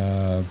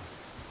grab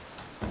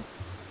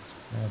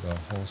a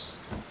whole...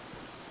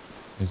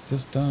 Is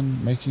this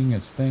done making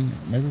its thing?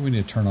 Maybe we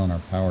need to turn on our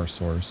power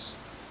source.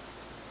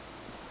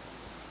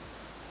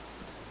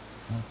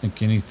 I don't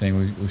think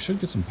anything. We should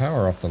get some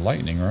power off the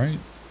lightning, right?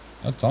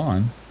 That's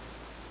on.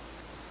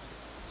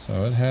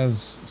 So it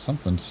has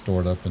something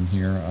stored up in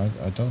here.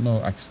 I don't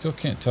know. I still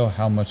can't tell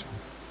how much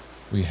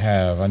we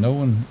have. I know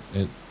when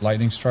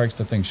lightning strikes,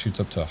 that thing shoots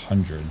up to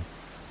 100.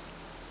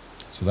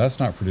 So that's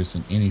not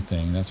producing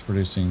anything. That's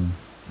producing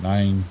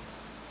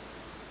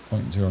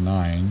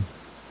 9.09.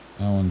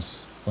 That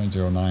one's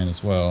 0.09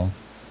 as well.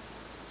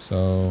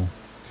 So,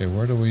 okay,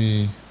 where do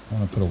we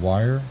want to put a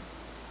wire?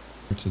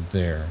 To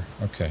there.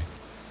 Okay.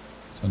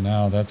 So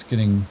now that's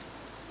getting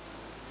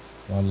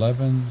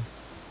 11,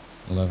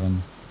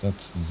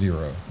 that's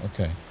 0.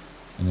 Okay.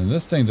 And then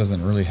this thing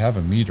doesn't really have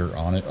a meter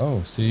on it.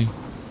 Oh, see?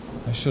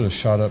 I should have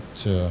shot up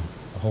to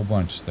a whole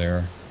bunch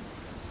there,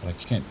 but I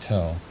can't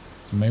tell.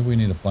 So maybe we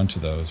need a bunch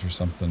of those or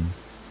something.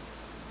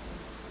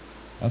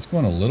 That's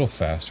going a little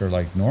faster.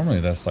 Like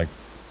normally that's like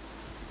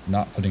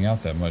not putting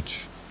out that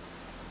much.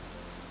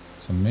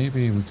 So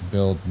maybe we could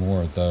build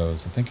more of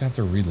those. I think I have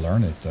to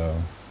relearn it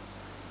though.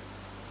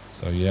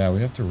 So yeah,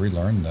 we have to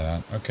relearn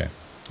that. Okay,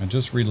 I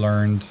just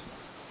relearned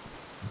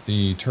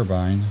the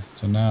turbine.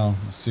 So now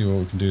let's see what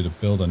we can do to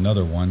build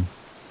another one.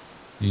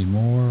 Need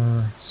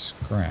more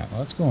scrap. Well,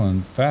 that's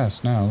going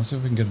fast now. Let's see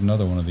if we can get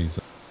another one of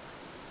these.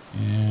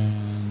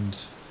 And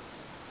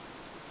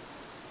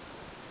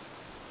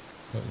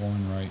put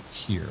one right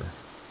here.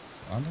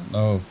 I don't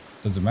know.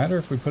 Does it matter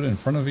if we put it in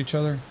front of each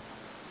other?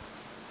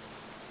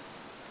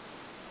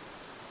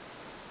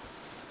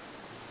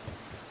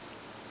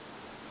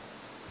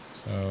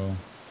 So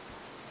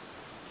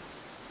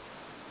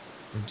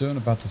we're doing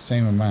about the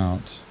same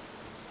amount.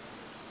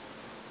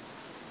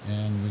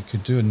 And we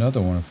could do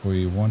another one if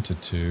we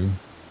wanted to.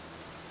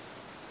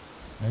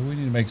 Maybe we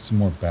need to make some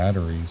more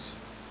batteries.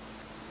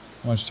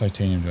 How much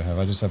titanium do I have?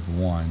 I just have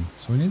 1.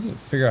 So we need to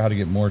figure out how to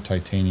get more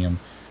titanium.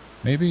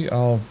 Maybe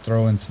I'll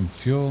throw in some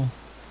fuel.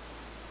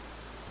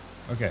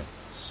 Okay,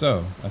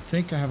 so I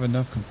think I have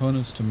enough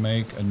components to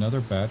make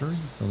another battery.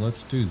 So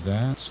let's do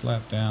that.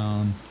 Slap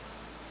down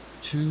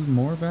 2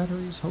 more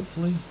batteries,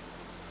 hopefully.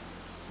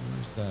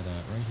 Where's that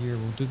at? Right here.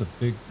 We'll do the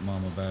big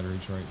mama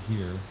batteries right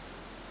here.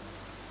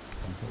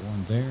 I'll put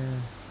one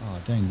there.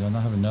 Oh, dang. Do I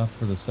not have enough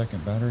for the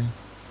second battery?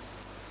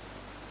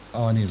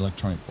 Oh, I need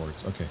electronic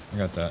ports. Okay, I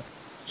got that.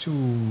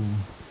 Shoo.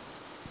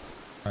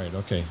 Alright,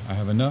 okay. I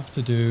have enough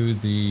to do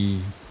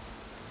the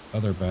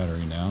other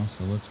battery now.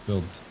 So let's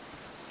build...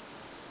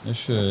 This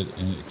should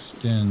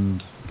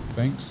extend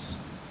banks.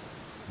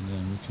 And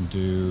then we can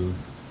do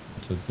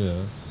to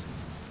this.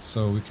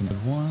 So we can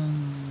add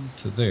 1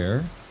 to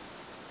there.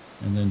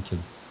 And then to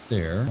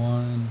there.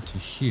 1 to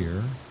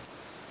here.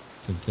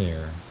 To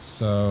there.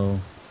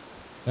 So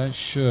that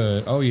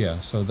should, oh yeah,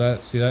 so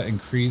that, see, that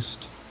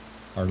increased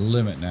our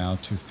limit now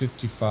to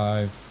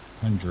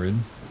 5,500.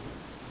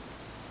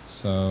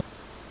 So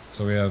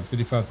we have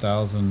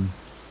 55,000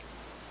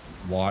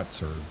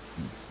 watts or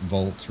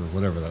volts or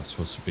whatever that's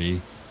supposed to be.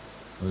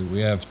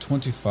 We have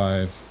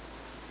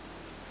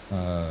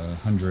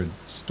 2,500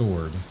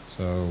 stored.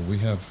 So we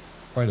have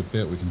quite a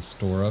bit we can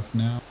store up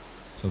now.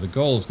 So the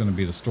goal is going to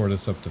be to store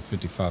this up to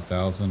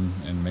 55,000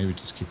 and maybe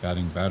just keep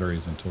adding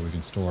batteries until we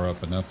can store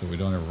up enough that we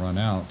don't ever run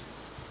out.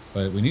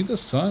 But we need the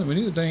sun. We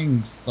need the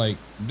dang, like,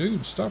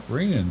 dude, stop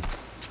raining.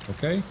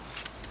 Okay?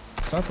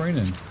 Stop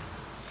raining.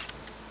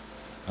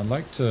 I'd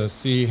like to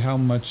see how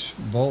much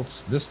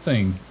volts this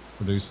thing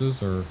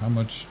produces or how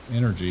much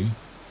energy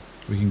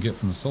we can get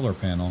from the solar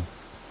panel.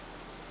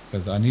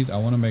 Because I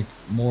want to make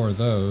more of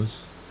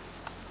those.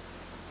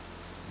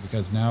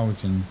 Because now we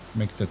can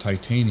make the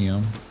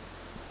titanium.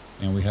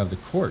 And we have the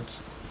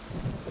quartz.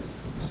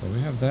 So we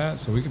have that.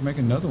 So we could make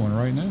another one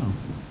right now.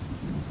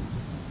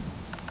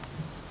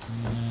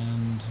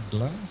 And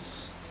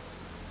glass.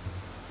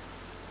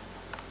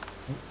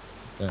 Oh,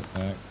 put that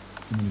back.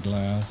 Give me the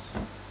glass.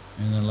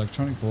 And then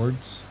electronic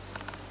boards.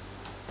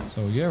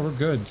 So yeah, we're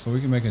good. So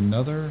we can make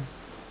another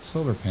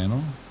solar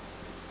panel.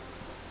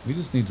 We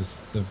just need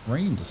the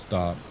rain to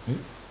stop. It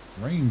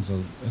rains.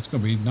 It's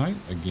going to be night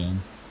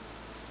again.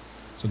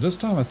 So this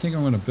time I think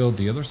I'm going to build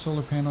the other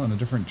solar panel in a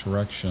different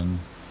direction.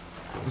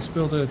 Let's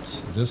build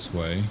it this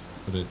way.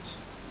 Put it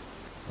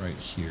right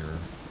here.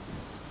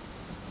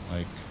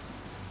 Like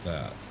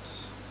that.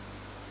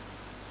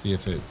 See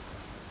if it,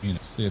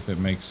 see if it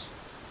makes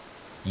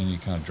any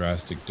kind of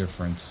drastic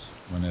difference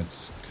when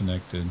it's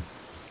connected.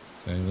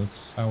 Okay,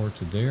 let's power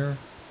to there.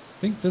 I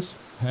think this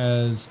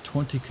has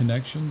 20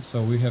 connections,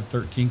 so we have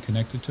 13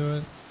 connected to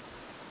it.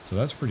 So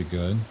that's pretty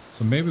good.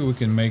 So maybe we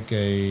can make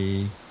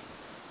a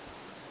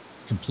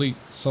complete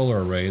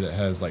solar array that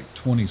has like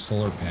 20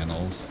 solar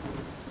panels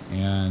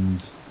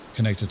and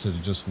connect it to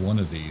just one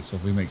of these. So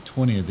if we make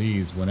 20 of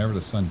these, whenever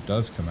the sun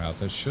does come out,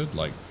 that should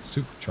like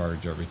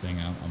supercharge everything,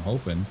 I'm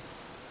hoping.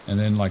 And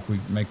then like we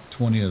make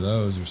 20 of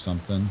those or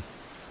something,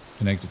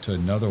 connect it to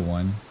another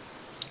one,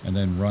 and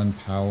then run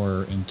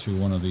power into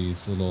one of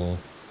these little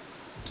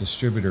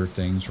distributor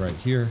things right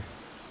here.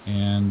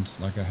 And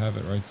like I have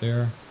it right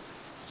there.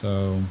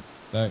 So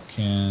that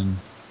can,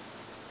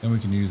 then we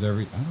can use I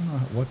don't know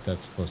what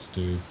that's supposed to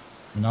do.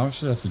 I mean,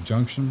 obviously that's a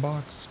junction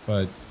box,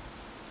 but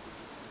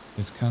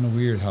it's kind of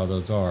weird how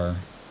those are.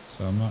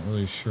 So I'm not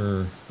really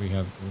sure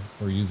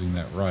if we're using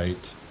that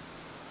right.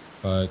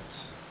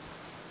 But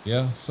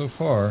yeah, so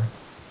far,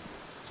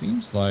 it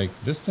seems like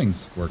this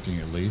thing's working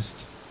at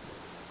least.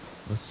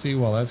 Let's see,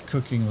 while that's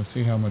cooking, let's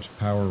see how much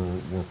power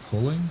we're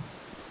pulling.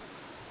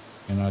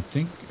 And I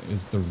think,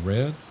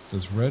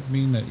 does red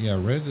mean that, yeah,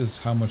 red is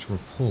how much we're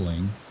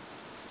pulling.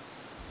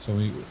 So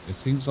it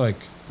seems like,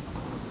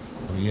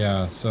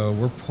 yeah, so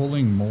we're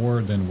pulling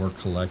more than we're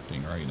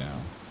collecting right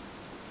now.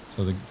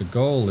 So the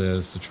goal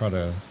is to try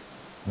to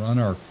run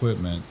our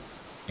equipment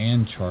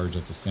and charge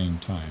at the same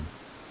time,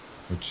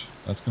 which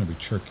that's going to be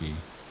tricky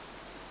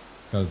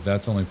because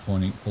that's only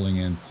pulling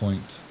in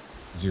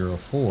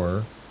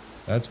 0.04.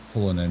 That's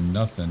pulling in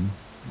nothing.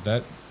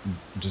 That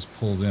just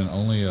pulls in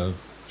only a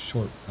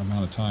short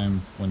amount of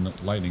time when the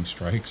lightning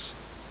strikes.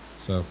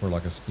 So for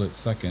like a split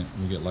second,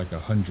 we get like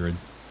 100.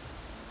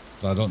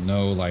 But I don't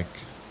know, like,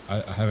 I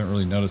haven't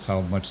really noticed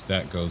how much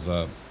that goes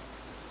up.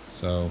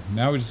 So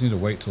now we just need to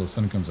wait till the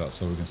sun comes out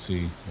so we can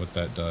see what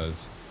that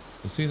does.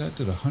 But see, that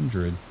did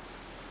 100.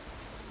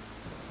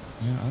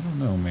 Yeah, I don't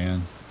know,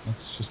 man.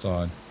 That's just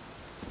odd.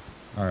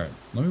 Alright,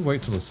 let me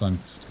wait till the sun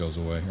goes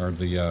away, or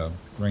the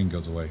rain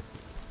goes away.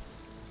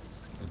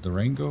 Did the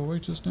rain go away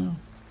just now?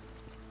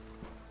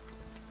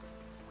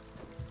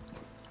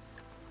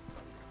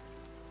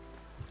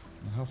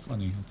 How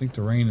funny. I think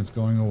the rain is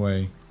going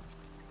away.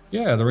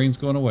 Yeah, the rain's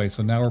going away,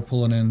 so now we're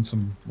pulling in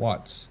some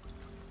watts.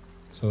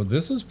 So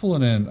this is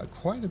pulling in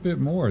quite a bit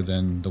more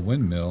than the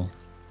windmill.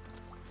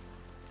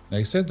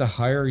 They said the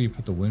higher you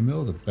put the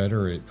windmill, the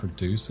better it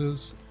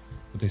produces.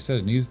 But they said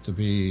it needs to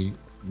be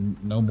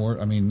no more,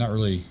 I mean, not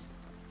really.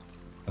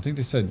 I think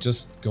they said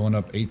just going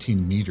up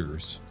 18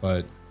 meters,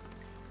 but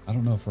I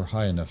don't know if we're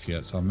high enough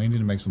yet. So I may need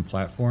to make some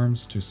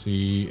platforms to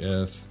see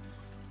if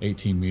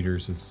 18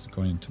 meters is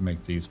going to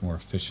make these more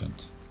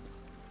efficient.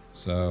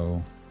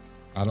 So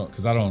I don't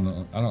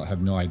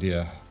have no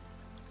idea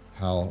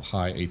how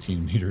high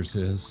 18 meters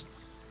is,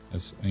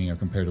 as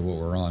compared to what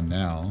we're on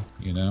now,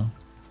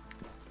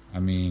 I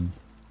mean,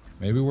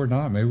 maybe we're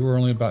not, maybe we're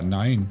only about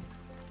 9.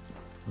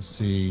 Let's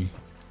see,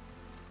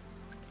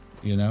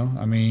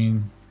 I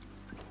mean,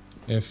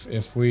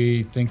 if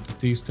we think that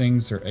these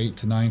things are 8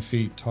 to 9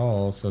 feet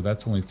tall, so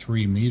that's only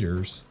 3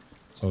 meters.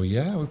 So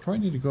yeah, we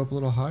probably need to go up a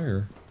little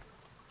higher.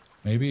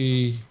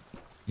 Maybe,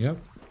 yep.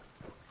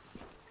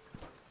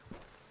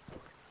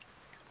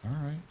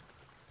 Alright.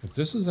 Because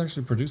this is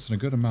actually producing a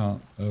good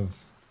amount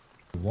of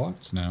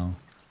watts now.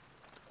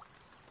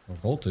 Or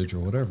voltage or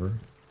whatever.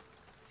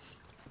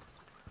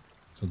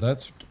 So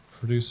that's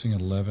producing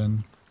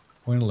 11,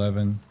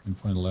 0.11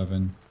 and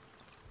 0.11.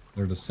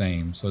 They're the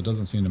same, so it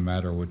doesn't seem to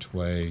matter which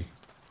way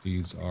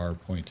these are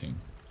pointing.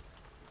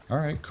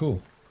 Alright,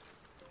 cool.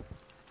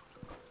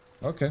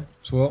 Okay,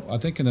 so well, I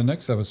think in the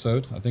next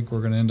episode, I think we're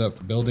going to end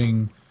up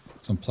building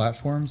some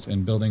platforms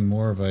and building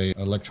more of a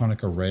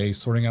electronic array,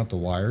 sorting out the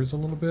wires a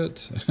little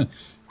bit,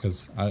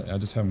 because I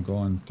just have them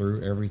going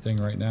through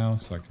everything right now,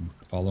 so I can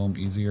follow them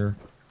easier.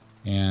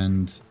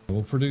 And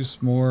we'll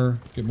produce more,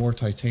 get more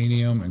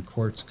titanium and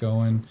quartz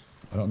going.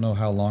 I don't know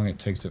how long it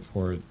takes it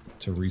for it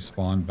to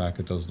respawn back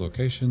at those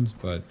locations,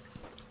 but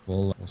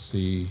we'll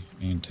see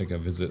and take a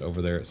visit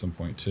over there at some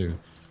point too.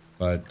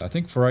 But I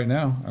think for right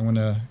now, I'm going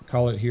to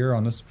call it here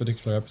on this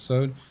particular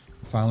episode.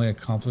 We finally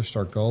accomplished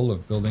our goal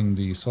of building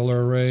the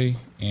solar array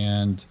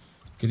and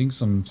getting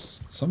some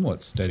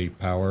somewhat steady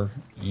power.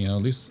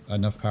 At least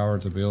enough power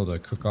to be able to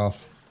cook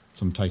off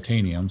some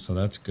titanium, so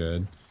that's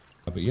good.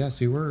 But yeah,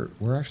 see, we're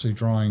actually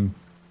drawing.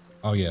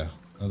 Oh yeah,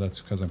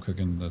 that's because I'm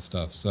cooking the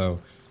stuff. So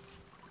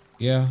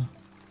yeah,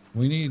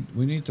 we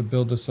need to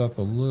build this up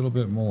a little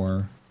bit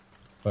more.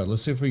 But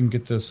let's see if we can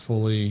get this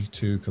fully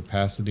to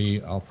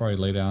capacity. I'll probably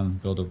lay down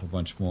and build up a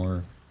bunch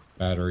more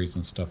batteries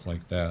and stuff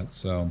like that.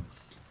 So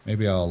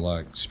Maybe I'll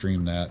like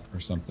stream that or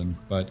something.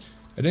 But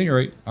at any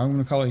rate, I'm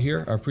going to call it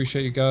here. I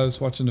appreciate you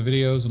guys watching the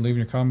videos and leaving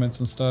your comments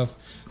and stuff.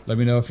 Let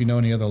me know if you know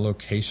any other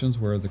locations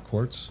where the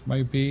quartz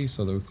might be,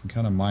 so that we can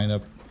kind of mine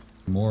up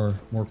more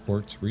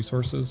quartz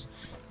resources.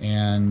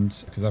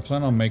 And because I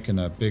plan on making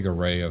a big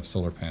array of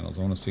solar panels,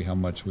 I want to see how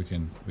much we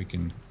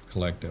can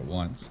collect at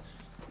once.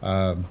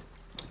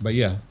 But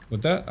yeah,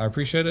 with that, I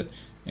appreciate it.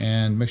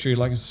 And make sure you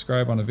like and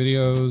subscribe on the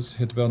videos,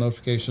 hit the bell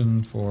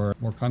notification for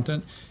more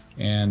content.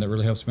 And that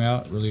really helps me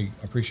out. Really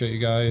appreciate you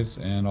guys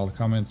and all the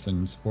comments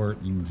and support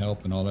and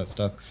help and all that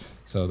stuff.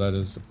 So that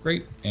is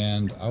great.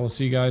 And I will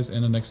see you guys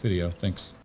in the next video. Thanks.